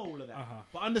probably ignore all of that.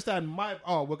 But understand,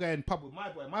 we're going pub with my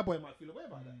boy. My boy might feel away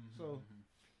about that. So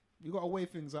you gotta weigh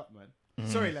things up, man.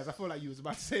 Sorry, Les, I feel like you was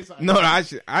about to say something. No, I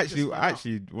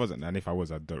actually wasn't. And if I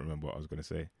was, I don't remember what I was going to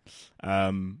say.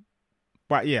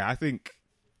 But yeah, I think,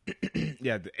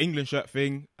 the England shirt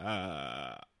thing,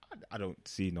 I don't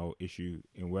see no issue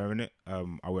in wearing it.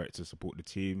 I wear it to support the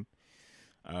team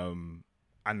and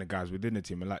the guys within the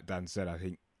team. And like Dan said, I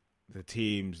think the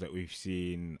teams that we've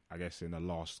seen, I guess, in the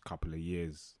last couple of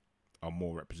years are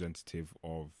more representative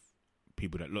of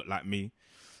people that look like me.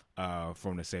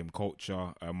 From the same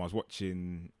culture. I was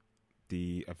watching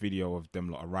a video of them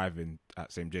lot arriving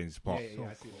at St. James's Park. Yeah,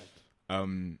 I see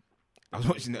that. I was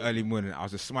watching the early morning. I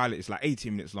was just smiling. It's like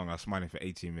 18 minutes long. I was smiling for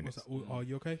 18 minutes. Are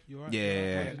you okay? You alright?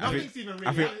 Yeah. Nothing's even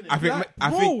really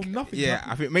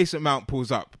I think Mason Mount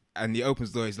pulls up and he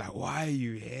opens the door. He's like, "Why are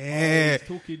you here?" He's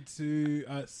talking to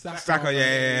Saka.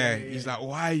 Yeah. He's like,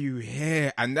 "Why are you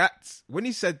here?" And that's when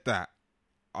he said that,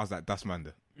 I was like, "That's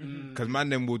Manda." Because man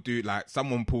then will do like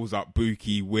someone pulls up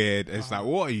Buki weird. It's like,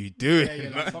 what are you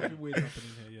doing? Like something weird happening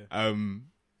here. Yeah.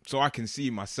 So I can see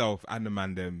myself and the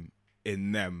man them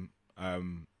in them.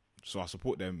 So I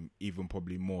support them even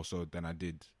probably more so than I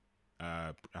did.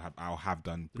 I'll have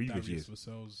done previous years.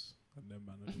 Vassell's and them,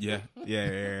 man. Yeah.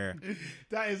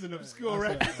 That is an obscure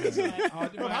reference. How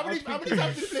many times did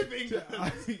you flip England?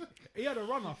 He had a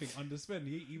run, I think, under Sven.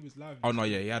 He was live. Oh no,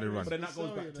 yeah, he had a run. But then that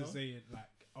goes back to saying like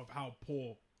of how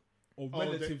poor or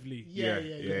relatively. Yeah.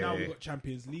 Now we've got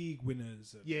Champions League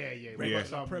winners.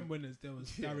 Prem winners. There was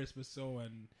Darius Vassell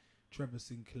and Trevor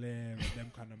Sinclair and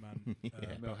them kind of man.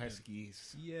 Mel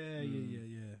Heskies. Yeah.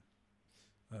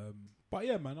 But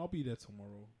yeah, man, I'll be there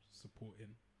tomorrow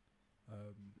supporting.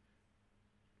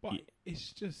 But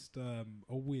it's just a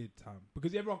weird time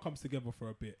because everyone comes together for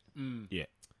a bit. Yeah.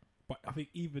 But I think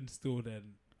even still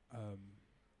then,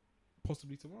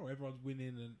 possibly tomorrow, everyone's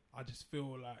winning and I just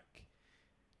feel like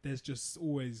there's just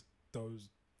always those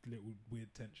little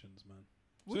weird tensions, man.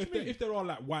 What so if there are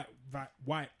like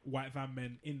white van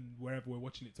men in wherever we're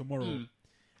watching it tomorrow,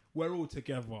 we're all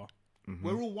together.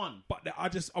 We're all one. But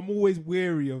I'm always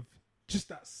wary of just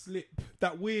that slip,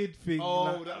 that weird thing.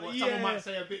 Someone might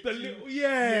say a bit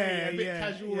a bit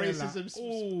casual racism.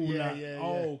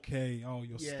 Okay. Oh,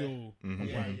 you're still a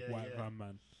white van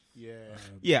man.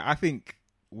 Yeah, I think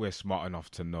we're smart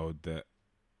enough to know that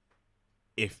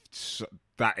if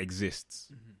that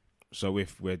exists, so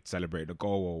if we're celebrating a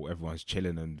goal or everyone's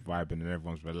chilling and vibing and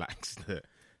everyone's relaxed, that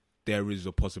there is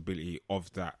a possibility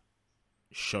of that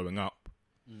showing up.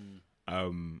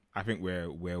 I think we're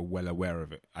well aware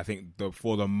of it. I think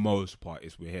for the most part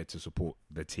is we're here to support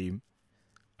the team,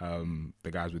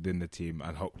 the guys within the team,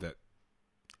 and hope that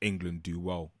England do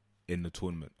well in the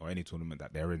tournament or any tournament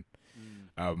that they're in.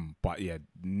 But yeah,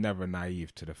 never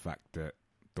naive to the fact that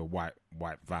the white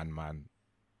van man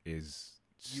is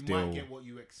still... You might get what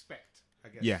you expect, I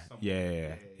guess.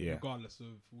 Yeah. Regardless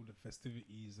of all the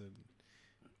festivities and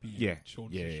being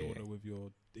shoulder to shoulder with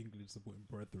your England supporting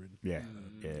brethren.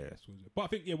 But I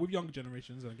think with younger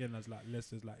generations, and again, as like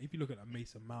Leicester's, like if you look at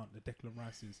Mason Mount, the Declan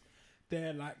Rices,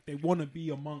 they're like they want to be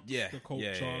amongst the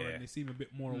culture and they seem a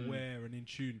bit more aware and in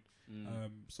tune.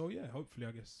 So yeah, hopefully,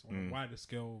 I guess on a wider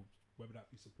scale, whether that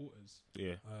be supporters,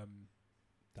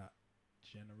 that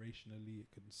generationally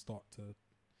it can start to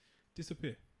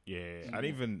disappear. And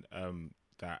even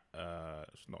that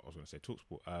it's not I was going to say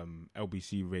TalkSport,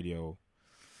 LBC Radio.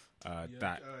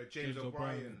 James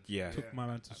O'Brien took my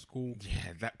man to school.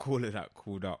 That caller that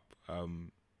called up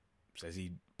says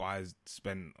he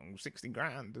spent 60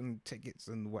 grand and tickets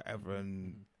and whatever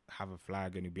and have a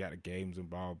flag and he'll be at the games and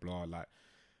blah blah. Like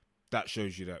that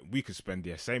shows you that we could spend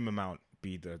the same amount,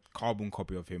 be the carbon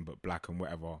copy of him but black and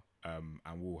whatever, and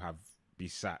we'll be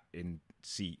sat in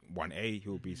seat 1A,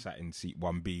 he'll be sat in seat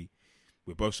 1B.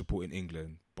 We're both supporting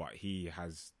England, but he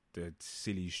has the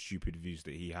silly, stupid views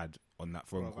that he had on that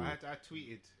phone call. I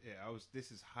tweeted,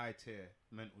 this is high tier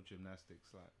mental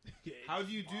gymnastics. Like, how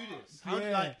do you do this?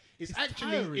 It's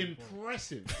actually tiring,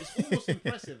 impressive. Bro. It's almost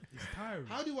impressive. It's tiring.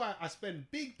 How do I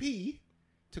spend big P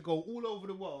to go all over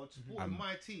the world supporting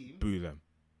my team? Boo them.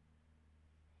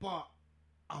 but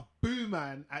a boo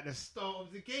man at the start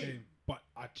of the game. But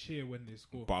I cheer when they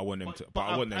score. But I want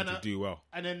them to do well.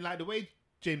 And then like the way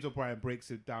James O'Brien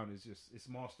breaks it down is just it's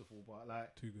masterful. But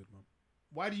like too good, man.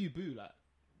 Why do you boo? Like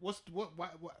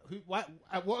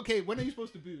okay, when are you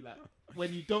supposed to boo? Like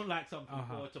when you don't like something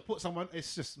or to put someone,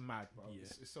 it's just mad, bro. Yeah.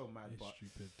 It's so mad. It's but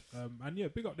stupid. And yeah,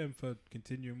 big up them for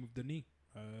continuing with the knee.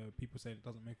 People saying it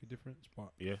doesn't make a difference,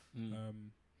 but yeah.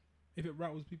 If it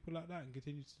rattles people like that and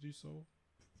continues to do so,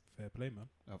 fair play, man.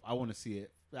 I want to see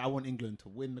it. I want England to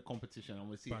win the competition. I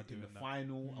want to see it in the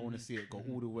final. I want to see it go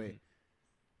all the way.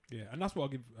 Yeah, and that's what I'll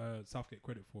give Southgate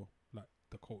credit for, like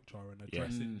the culture and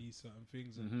addressing these certain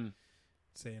things and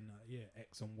saying that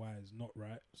X and Y is not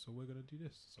right, so we're gonna do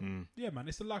this. So yeah, man,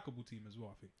 it's a likable team as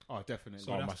well, I think. Oh, definitely.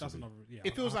 So that's another. Yeah,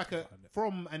 it feels like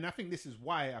and I think this is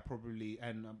why I probably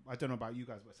and I don't know about you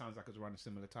guys, but it sounds like it's around a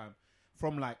similar time.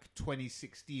 From like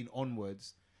 2016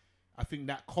 onwards, I think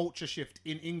that culture shift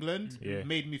in England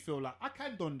made me feel like I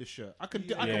can don this shirt. I can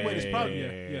wear this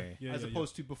proudly. As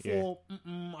opposed to before,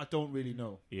 I don't really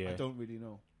know. I don't really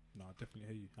know. No, I definitely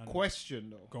hear you. And question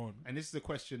though. Go on. And this is the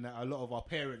question that a lot of our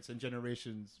parents and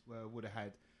generations would have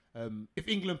had. If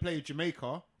England played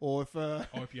Jamaica or if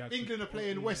England are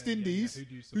playing West Indies,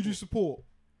 who do you support?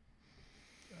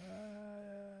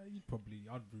 I'd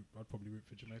probably root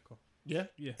for Jamaica. Yeah?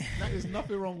 Yeah. There's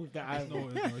nothing wrong with that.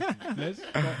 Let's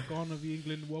Ghana v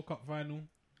England World Cup final.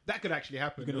 That could actually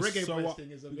happen. The reggae boys thing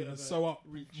is a bit of a sew up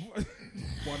reach.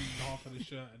 one half of the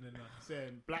shirt and then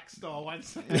saying Black Star one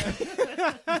side.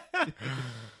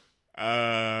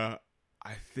 I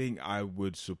think I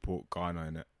would support Ghana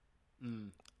in it.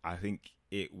 I think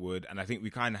it would, and I think we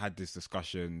kind of had this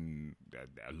discussion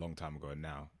a long time ago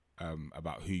now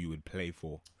about who you would play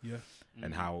for,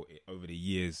 and how over the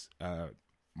years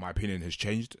my opinion has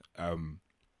changed.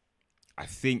 I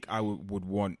think I would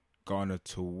want Ghana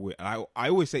to win. I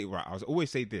always say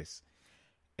this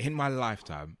in my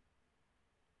lifetime.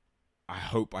 I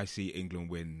hope I see England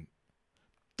win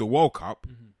the World Cup,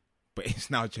 but it's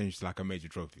now changed to like a major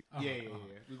trophy. Yeah.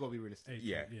 We've got to be realistic.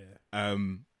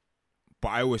 But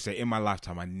I always say in my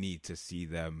lifetime, I need to see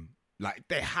them. Like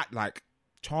they had like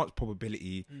chance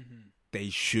probability, they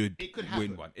should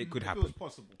win one. It could happen. It was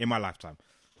possible in my lifetime.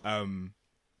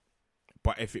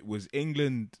 But if it was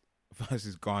England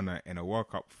versus Ghana in a World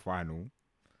Cup final,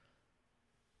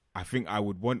 I think I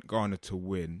would want Ghana to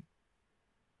win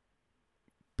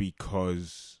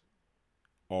because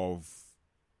of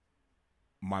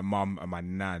my mum and my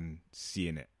nan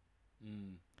seeing it.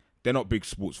 They're not big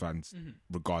sports fans,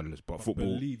 regardless, but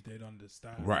football. I believe they'd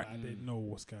understand. Right. They know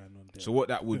what's going on there. So what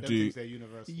that would do...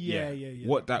 Yeah.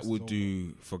 What that would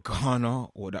do for Ghana,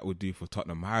 what that would do for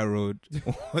Tottenham High Road,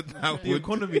 what that the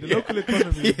local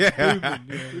economy.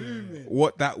 Booming.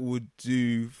 What that would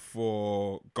do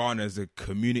for Ghana as a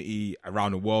community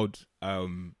around the world,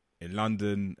 in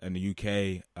London and the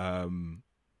UK,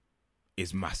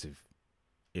 is massive.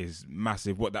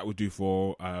 What that would do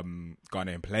for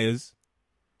Ghanaian players.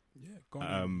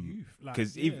 Youth.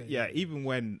 Because even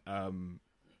when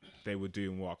they were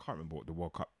doing I can't remember what the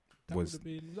World Cup was.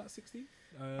 Was that 16?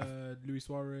 Luis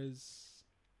Suarez.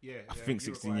 I think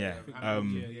 16.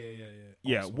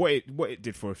 Yeah. What it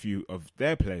did for a few of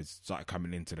their players started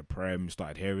coming into the Prem,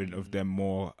 started hearing of them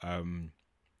more.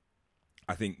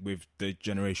 I think with the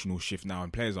generational shift now,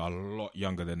 and players are a lot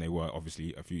younger than they were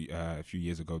obviously a few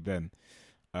years ago then.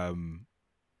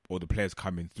 Or the players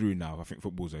coming through now. I think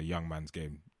football's a young man's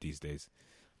game these days.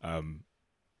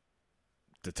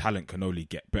 The talent can only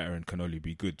get better and can only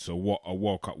be good. So what a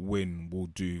World Cup win will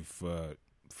do for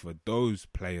those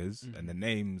players and the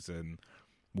names and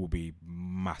will be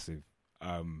massive.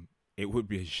 It would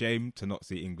be a shame to not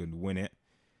see England win it,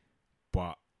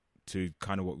 but to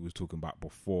kind of what we were talking about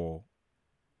before,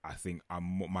 I think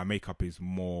my makeup is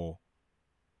more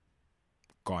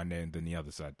Ghanaian than the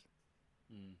other side.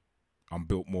 I'm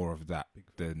built more of that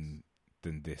than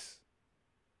this.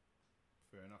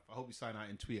 Fair enough. I hope you sign out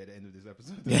in tweet at the end of this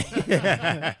episode.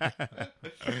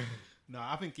 No,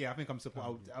 I think I'm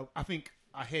supporting. I think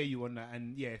I hear you on that.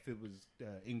 And yeah, if it was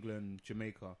England,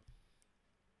 Jamaica,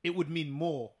 it would mean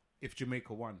more if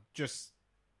Jamaica won.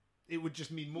 It would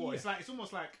just mean more. Yeah. It's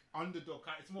almost like underdog.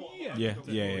 It's more.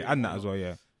 Yeah, and that as well.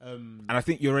 Yeah, and I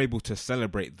think you're able to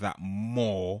celebrate that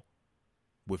more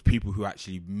with people who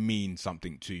actually mean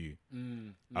something to you.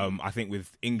 I think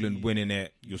with England winning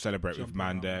it, you'll celebrate with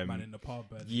man in the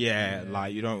pub.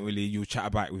 Like you don't really, you'll chat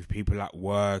about it with people at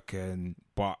work,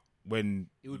 but when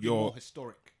it would be more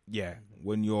historic. Yeah,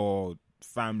 when your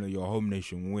family, your home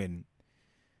nation win,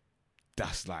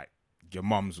 that's like your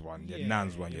mum's one, your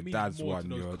nan's one, your dad's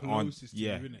one, your aunt.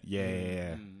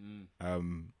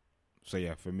 So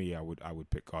yeah, for me, I would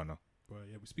pick Ghana. But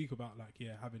yeah, we speak about like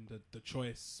having the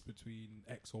choice between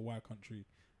X or Y country.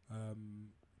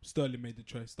 Sterling made the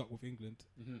choice, stuck with England,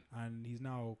 and he's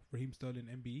now Raheem Sterling,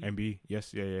 MBE. MBE,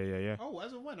 yes, yeah. Oh,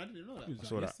 as of when? I didn't know that. He was I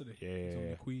saw that. yesterday. Yeah, He's on yeah.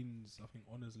 the Queen's, I think,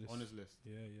 honours list.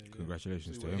 Yeah.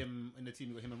 Congratulations So to you got him. him in the team.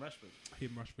 You got him and Rashford.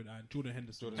 Him, Rashford, and Jordan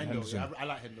Henderson. Henderson. Yeah, I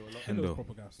like Hendo a lot. Hendo. Hendo's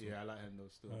proper gas. Yeah, I like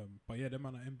Hendo still. But yeah, them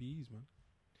man are MBEs, man.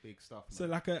 Big stuff. So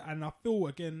Man. and I feel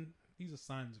again, these are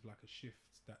signs of like a shift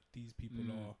that these people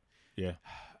are. Yeah.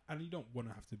 And you don't want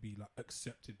to have to be like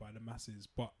accepted by the masses,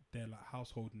 but they're like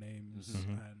household names,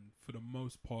 and for the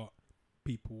most part,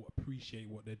 people appreciate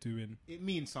what they're doing. It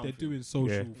means something. They're doing social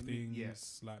Yeah.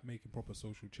 things, like making proper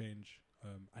social change,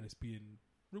 and it's being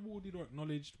rewarded or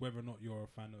acknowledged, whether or not you're a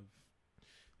fan of,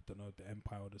 I don't know, the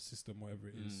empire or the system, whatever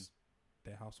it is.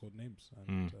 They're household names,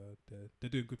 and they're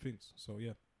doing good things. So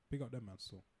yeah, big up them, man.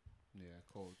 So Yeah,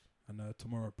 cold. and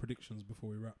tomorrow predictions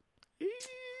before we wrap.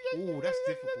 Oh, that's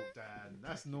difficult, Dan.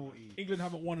 That's naughty. England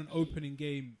haven't won an opening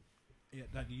game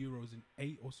at the Euros in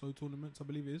 8 or so tournaments, I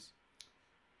believe it is.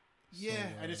 Yeah, So,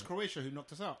 and it's Croatia who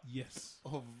knocked us out. Yes.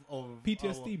 Of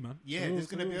PTSD, man. Yeah, It's there's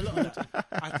going to be a real- lot.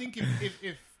 I think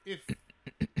if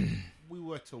we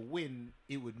were to win,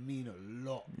 it would mean a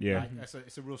lot. Yeah. Like,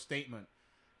 it's a real statement.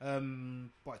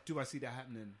 But do I see that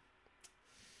happening?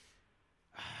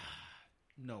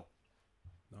 No.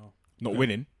 No. Not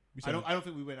winning. We I said don't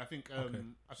think we win. I think.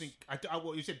 Okay.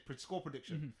 What you said, score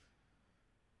prediction.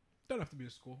 Don't have to be a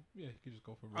score. Yeah, you can just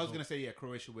go for a result. I was gonna say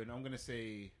Croatia win. I'm gonna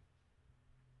say.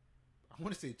 I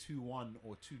want to say 2-1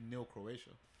 or 2-0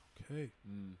 Croatia. Okay.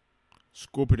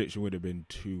 Score prediction would have been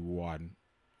 2-1,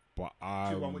 but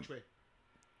 2-1 which way?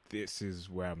 This is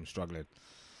where I'm struggling.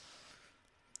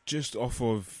 Just off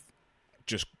of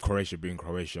just Croatia being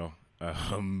Croatia.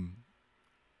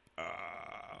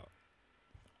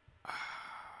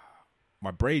 My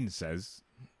brain says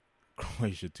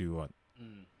Croatia 2-1,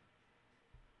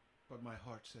 But my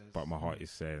heart says. but my heart is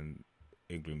saying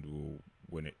England will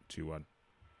win it 2-1.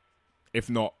 If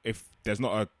not, if there's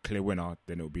not a clear winner,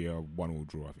 then it'll be a 1-1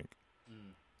 draw, I think.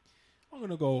 I'm going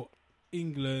to go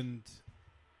England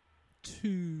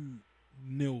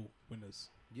 2-0 winners.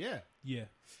 Yeah. Yeah.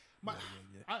 My,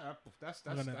 that's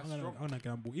I'm strong. gonna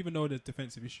gamble, even though there's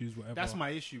defensive issues, whatever. That's my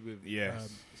issue with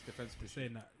Yes. it's defensive issue.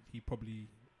 saying that he probably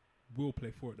will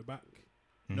play 4 at the back.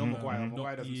 No Maguire.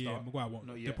 Maguire doesn't yeah, start. Maguire won't.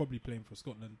 Not They're yet. probably playing for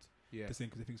Scotland. Yeah. The same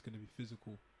because they think it's going to be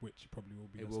physical, which probably will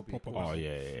be. It That's will a be, proper of course. Oh, battle.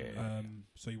 yeah.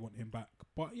 So you want him back,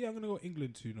 but yeah, I'm gonna go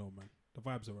England 2-0, man. The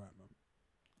vibes are right, man.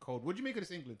 Cold. What do you make of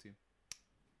this England team?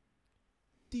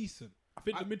 Decent. I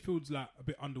think the midfield's like a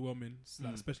bit underwhelming,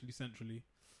 like especially centrally.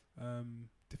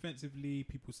 Defensively,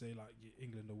 people say like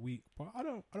England are weak, but I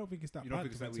don't think it's that You bad don't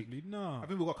think it's that weak? defensively. No, I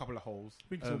think we've got a couple of holes. I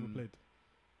think it's overplayed.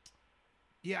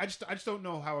 Yeah, I just don't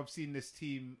know how I've seen this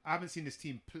team. I haven't seen this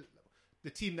team, the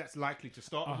team that's likely to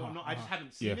start. I just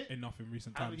haven't seen it enough in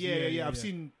recent times. Yeah. I've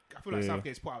seen. I feel like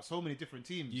Southgate's put out so many different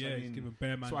teams. Yeah, I he's mean, given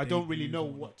bare man so I don't really debuts know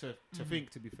and what to think.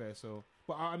 To be fair, so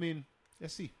but I mean,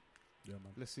 let's see. Yeah,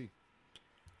 man. Let's see.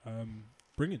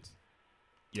 Bring it.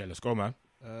 Yeah, let's go, man.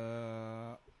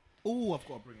 I've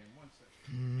got to bring in 1 sec.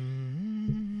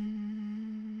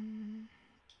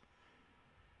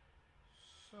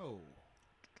 So,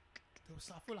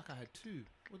 I feel like I had 2.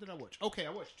 What did I watch? Okay, I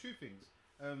watched 2 things.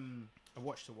 I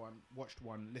watched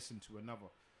one, listened to another.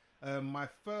 My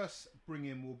first bring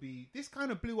in will be, this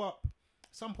kind of blew up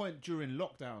some point during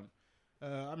lockdown.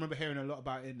 I remember hearing a lot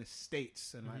about it in the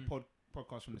States and like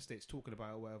podcasts from the States talking about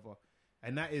it or whatever.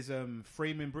 And that is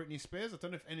Framing Britney Spears. I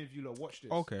don't know if any of you lot watched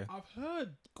this. Okay. I've heard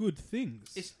good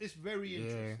things. It's very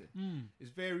interesting. It's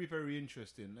very, very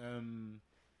interesting.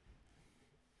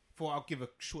 I'll give a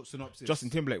short synopsis.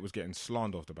 Justin Timberlake was getting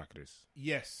slandered off the back of this.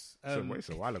 Yes. It's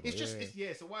a while ago.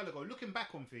 It's a while ago. Looking back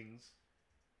on things,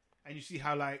 and you see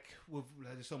how like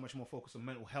there's so much more focus on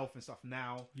mental health and stuff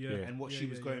now, and what she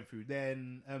was going through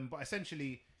then. But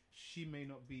essentially, she may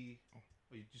not be. Oh,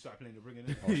 you started playing the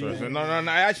Ringing. Oh, sorry, sorry.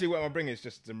 No. Actually, what I'm bringing is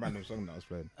just a random song that I was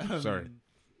playing. Sorry.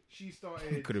 She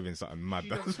started. Could have been something mad.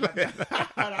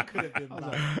 That could have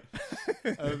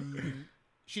been.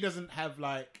 She doesn't have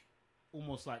like.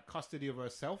 Almost like custody of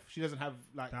herself. She doesn't have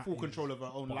like full control of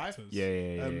her own life. Yeah.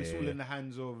 It's all in the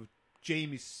hands of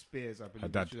Jamie Spears, I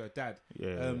believe. Her dad.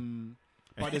 Yeah.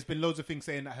 But there's been loads of things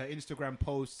saying that her Instagram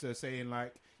posts are saying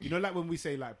like, like when we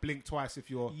say like blink twice if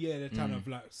you're. Yeah, they're kind of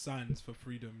like signs for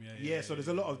freedom. Yeah. So there's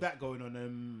a lot of that going on.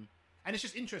 And it's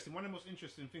just interesting. One of the most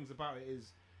interesting things about it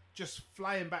is just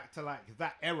flying back to like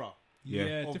that era.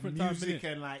 Yeah, of different music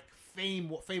time, and like fame,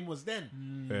 what fame was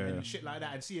then, Yeah. and shit like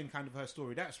that, and seeing kind of her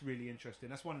story. That's really interesting.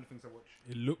 That's one of the things I watched.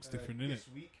 It looks different, innit? This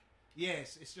week.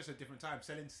 Yes, it's just a different time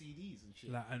selling CDs and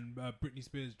shit. Like, and Britney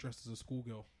Spears dressed as a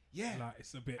schoolgirl. Yeah, like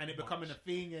it's a bit, and it becoming a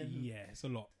thing. And yeah, it's a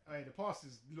lot. The past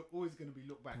is always going to be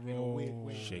looked back Bro. in a weird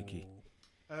way. Shaky.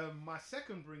 My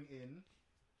second bring in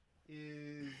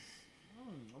is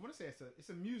I want to say it's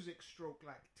a music stroke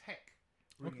like tech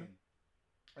bring in.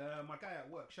 My guy at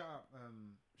work, shout out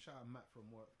Matt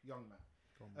from work, young Matt.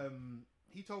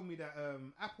 He told me that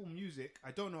Apple Music,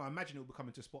 I don't know, I imagine it will be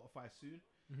coming to Spotify soon.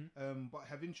 But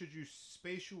have introduced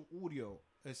spatial audio.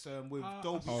 It's with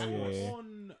Dolby Atmos.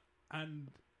 On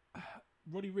and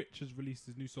Roddy Ricch has released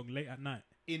his new song "Late at Night"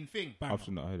 in thing. I've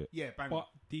not heard it. Yeah, bang. But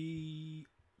the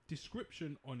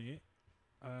description on it,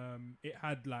 it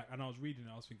had like, and I was reading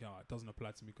it, I was thinking, it doesn't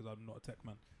apply to me because I'm not a tech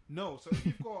man. No, so if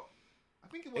you've got, I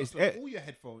think it works for all your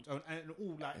headphones and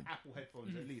all like Apple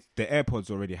headphones at least. The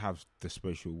AirPods already have the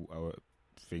spatial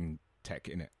thing tech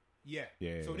in it. Yeah.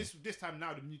 So this time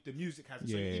now the music has it.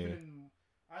 Yeah. So even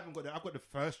I've got the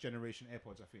first generation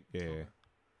AirPods, I think. Yeah.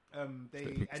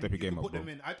 Step your game up, put them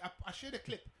in. I shared a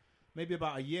clip maybe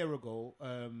about a year ago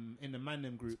in the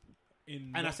Mandem group.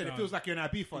 And I said it feels like you're in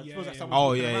Ibiza. It feels like someone.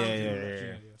 Oh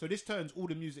yeah. So this turns all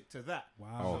the music to that.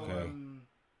 Wow. Okay.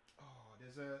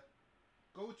 There's a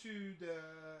go to the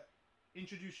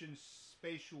introducing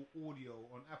spatial audio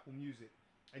on Apple Music,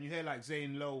 and you hear like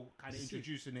Zane Lowe kind of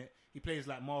introducing it. He plays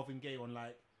like Marvin Gaye on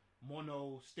like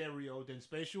mono, stereo, then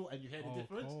spatial, and you hear the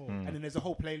difference. And then there's a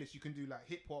whole playlist you can do like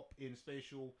hip hop in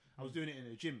spatial. I was doing it in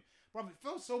the gym, bro. It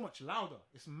feels so much louder.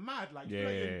 It's mad. Like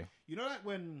you know, like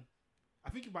when I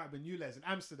think it might have been you, Les, in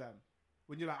Amsterdam.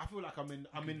 When you're like, I feel like I'm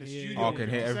in the studio. I can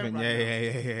hear everything. Right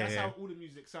Yeah. That's how all the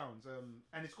music sounds.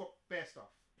 And it's got bare stuff.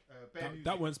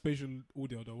 That weren't spatial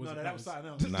audio though, was it? No, that was something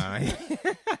else. Nah.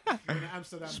 In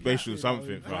Amsterdam, Spatial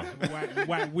something, fam.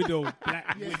 White Widow,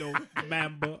 Black Widow,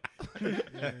 Mamba.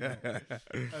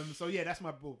 So yeah, that's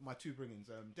my two bring-ins.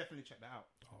 Definitely check that out.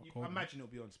 I imagine it'll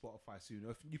be on Spotify soon.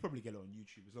 Or you probably get it on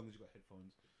YouTube as long as you got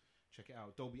headphones. Check it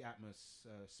out. Dolby Atmos,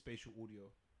 spatial audio.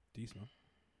 Decent,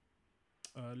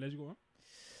 man. Les, you got one?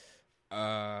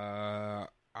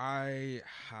 I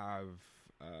have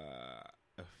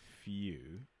a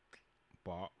few,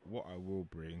 but what I will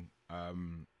bring,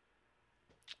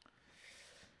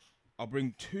 I'll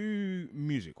bring two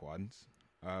music ones.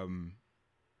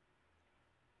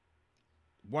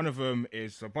 One of them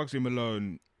is Bugsy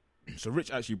Malone. So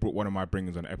Rich actually brought one of my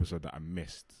bringers on an episode that I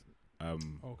missed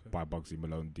by Bugsy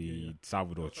Malone, the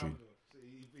Salvador tune.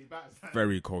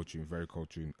 Very cold tune.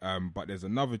 But there's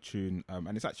another tune,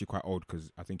 and it's actually quite old because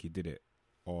I think he did it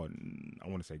on, I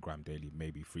want to say Graham Daily,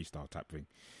 maybe freestyle type thing.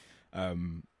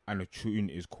 And the tune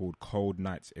is called Cold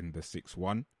Nights in the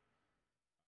 6-1.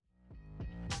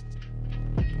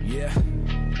 Yeah.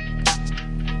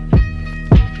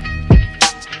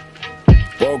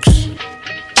 Folks,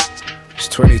 it's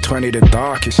 2020, the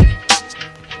darkest.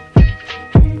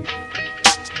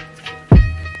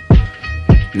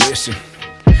 Listen,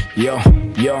 yo.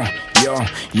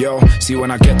 See,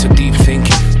 when I get to deep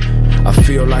thinking, I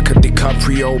feel like a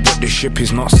DiCaprio, but the ship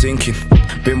is not sinking.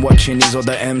 Been watching these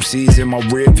other MCs in my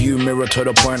rear view mirror to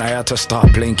the point I had to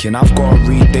start blinking. I've got to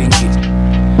rethink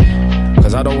it,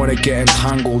 cause I don't want to get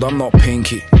entangled, I'm not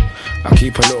pinky. I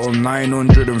keep a little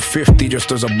 950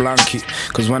 just as a blanket.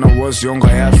 Cause when I was young I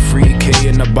had 3K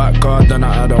in the back garden.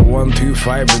 I had a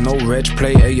 125 with no reg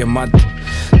plate, hey you mad.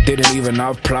 Didn't even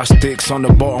have plastics on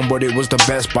the bottom, but it was the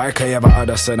best bike I ever had.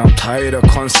 I said I'm tired of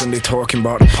constantly talking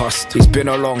about the past. It's been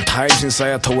a long time since I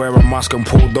had to wear a mask and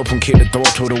pulled up and kicked the door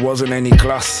till there wasn't any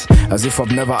glass. As if I've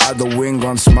never had the wing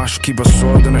on smash. Keep a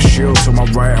sword and a shield to my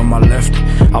right and my left.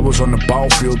 I was on the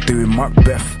battlefield doing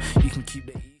Macbeth. You can keep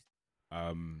the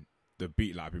the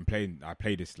beat, like I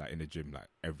play this like in the gym like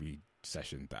every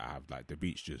session that I have, like the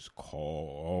beat's just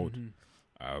cold.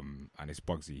 And it's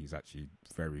Bugsy, he's actually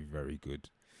very, very good.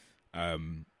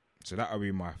 So that'll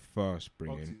be my first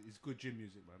bringing. It's good gym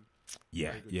music, man.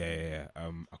 Yeah.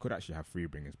 I could actually have 3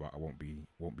 bringers, but I won't be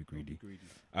greedy.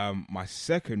 My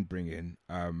second bringing,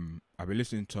 I've been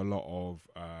listening to a lot of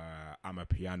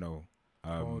Amapiano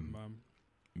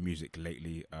music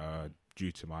lately,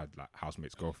 due to my like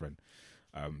housemate's girlfriend.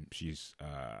 She's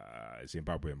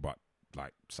Zimbabwean, but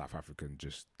like South African.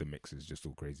 Just the mix is just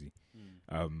all crazy.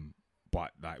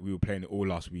 But like we were playing it all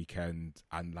last weekend,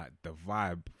 and like the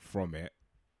vibe from it,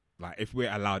 like if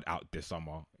we're allowed out this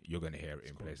summer, you're gonna hear it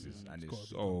in places, and it's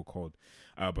so cold.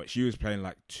 But she was playing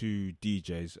like 2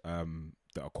 DJs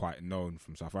that are quite known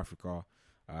from South Africa,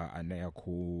 and they are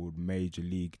called Major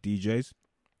League DJs,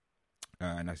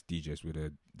 and that's DJs with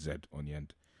a Z on the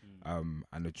end.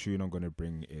 And the tune I'm gonna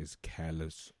bring is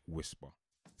Careless Whisper.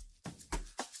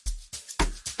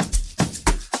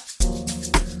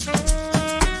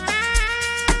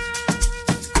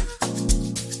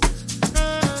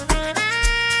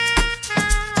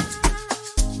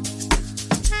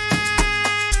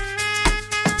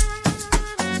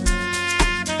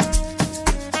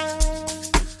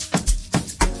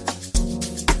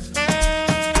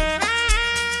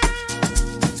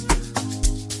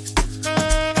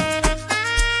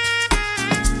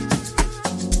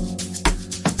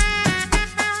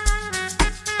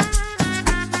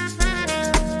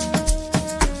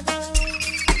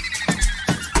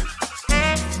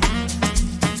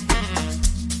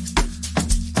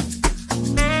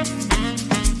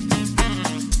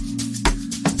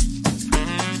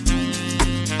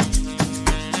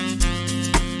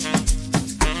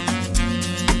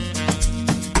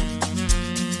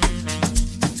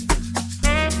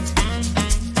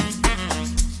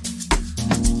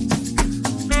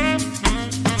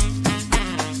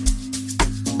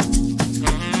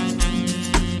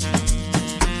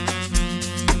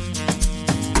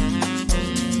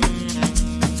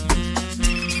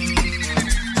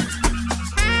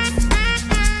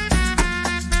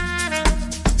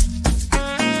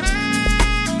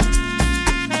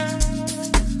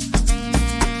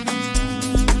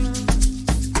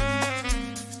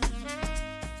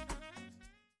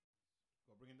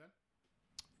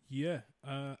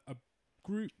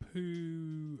 group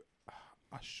who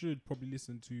I should probably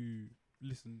listen to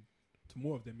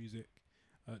more of their music.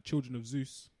 Children of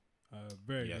Zeus.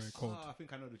 Very cold. I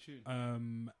think I know the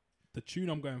tune. The tune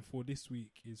I'm going for this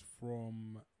week is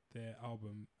from their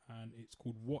album, and it's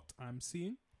called What I'm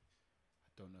Seeing.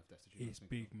 I don't know if that's the tune. It's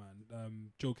big, man.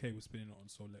 Joe K was spinning it on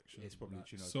Selection. It's probably like,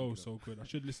 the tune. so good. I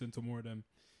should listen to more of them.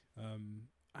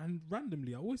 And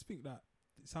randomly, I always think that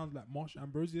it sounds like Marsh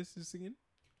Ambrosius is singing.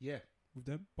 Yeah, with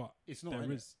them, but it's not.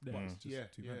 It's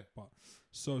just too bad. But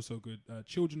so good.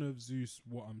 Children of Zeus.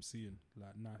 What I'm Seeing,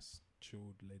 like nice,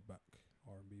 chilled, laid back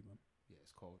R&B, man. Yeah,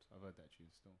 it's cold. I've heard that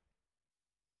tune still.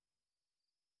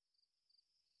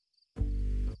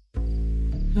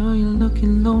 Girl, you're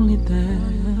looking lonely there.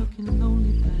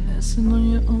 Dancing on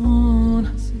your own,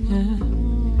 yeah.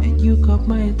 And you caught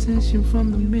my attention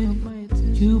from the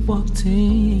minute you walked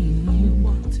in.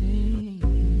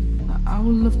 I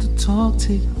would love to talk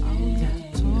to you,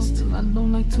 yeah. Still I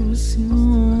don't like to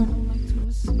assume.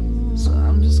 So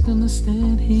I'm just gonna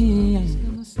stand here,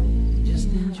 just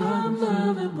enjoy. I'm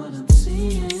loving what I'm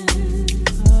seeing.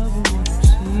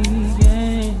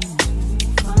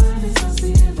 Fine as I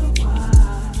see in the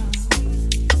wild.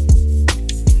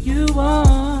 You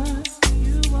are.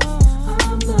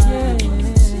 I'm loving what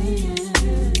I'm seeing.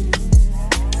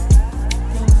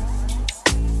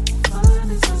 Fine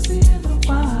as I see in the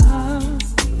wild.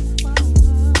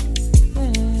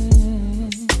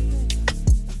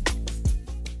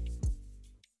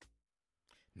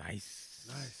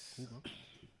 Nice. Cool, man.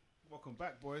 Welcome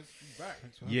back, boys. You back?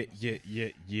 Yeah.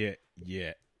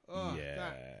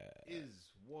 That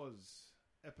was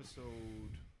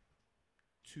episode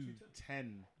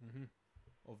 210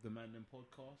 of the Man Them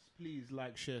Podcast. Please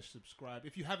like, share, subscribe.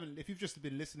 If you've just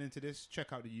been listening to this,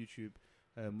 check out the YouTube.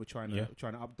 We're trying to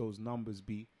up those numbers,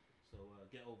 B. So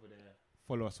get over there.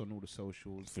 Follow us on all the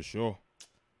socials. For sure.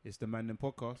 It's the Man Them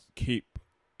Podcast. Keep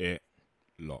it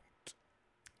locked.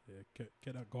 Yeah,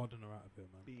 get that gardener out of here,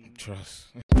 man.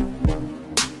 Trust.